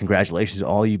 Congratulations to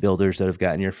all you builders that have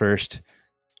gotten your first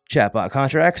chatbot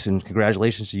contracts, and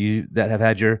congratulations to you that have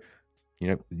had your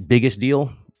biggest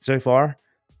deal so far.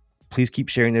 Please keep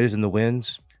sharing those in the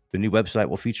wins. The new website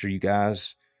will feature you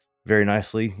guys very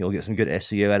nicely. You'll get some good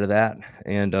SEO out of that.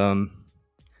 And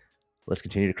let's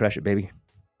continue to crush it, baby.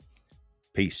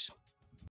 Peace.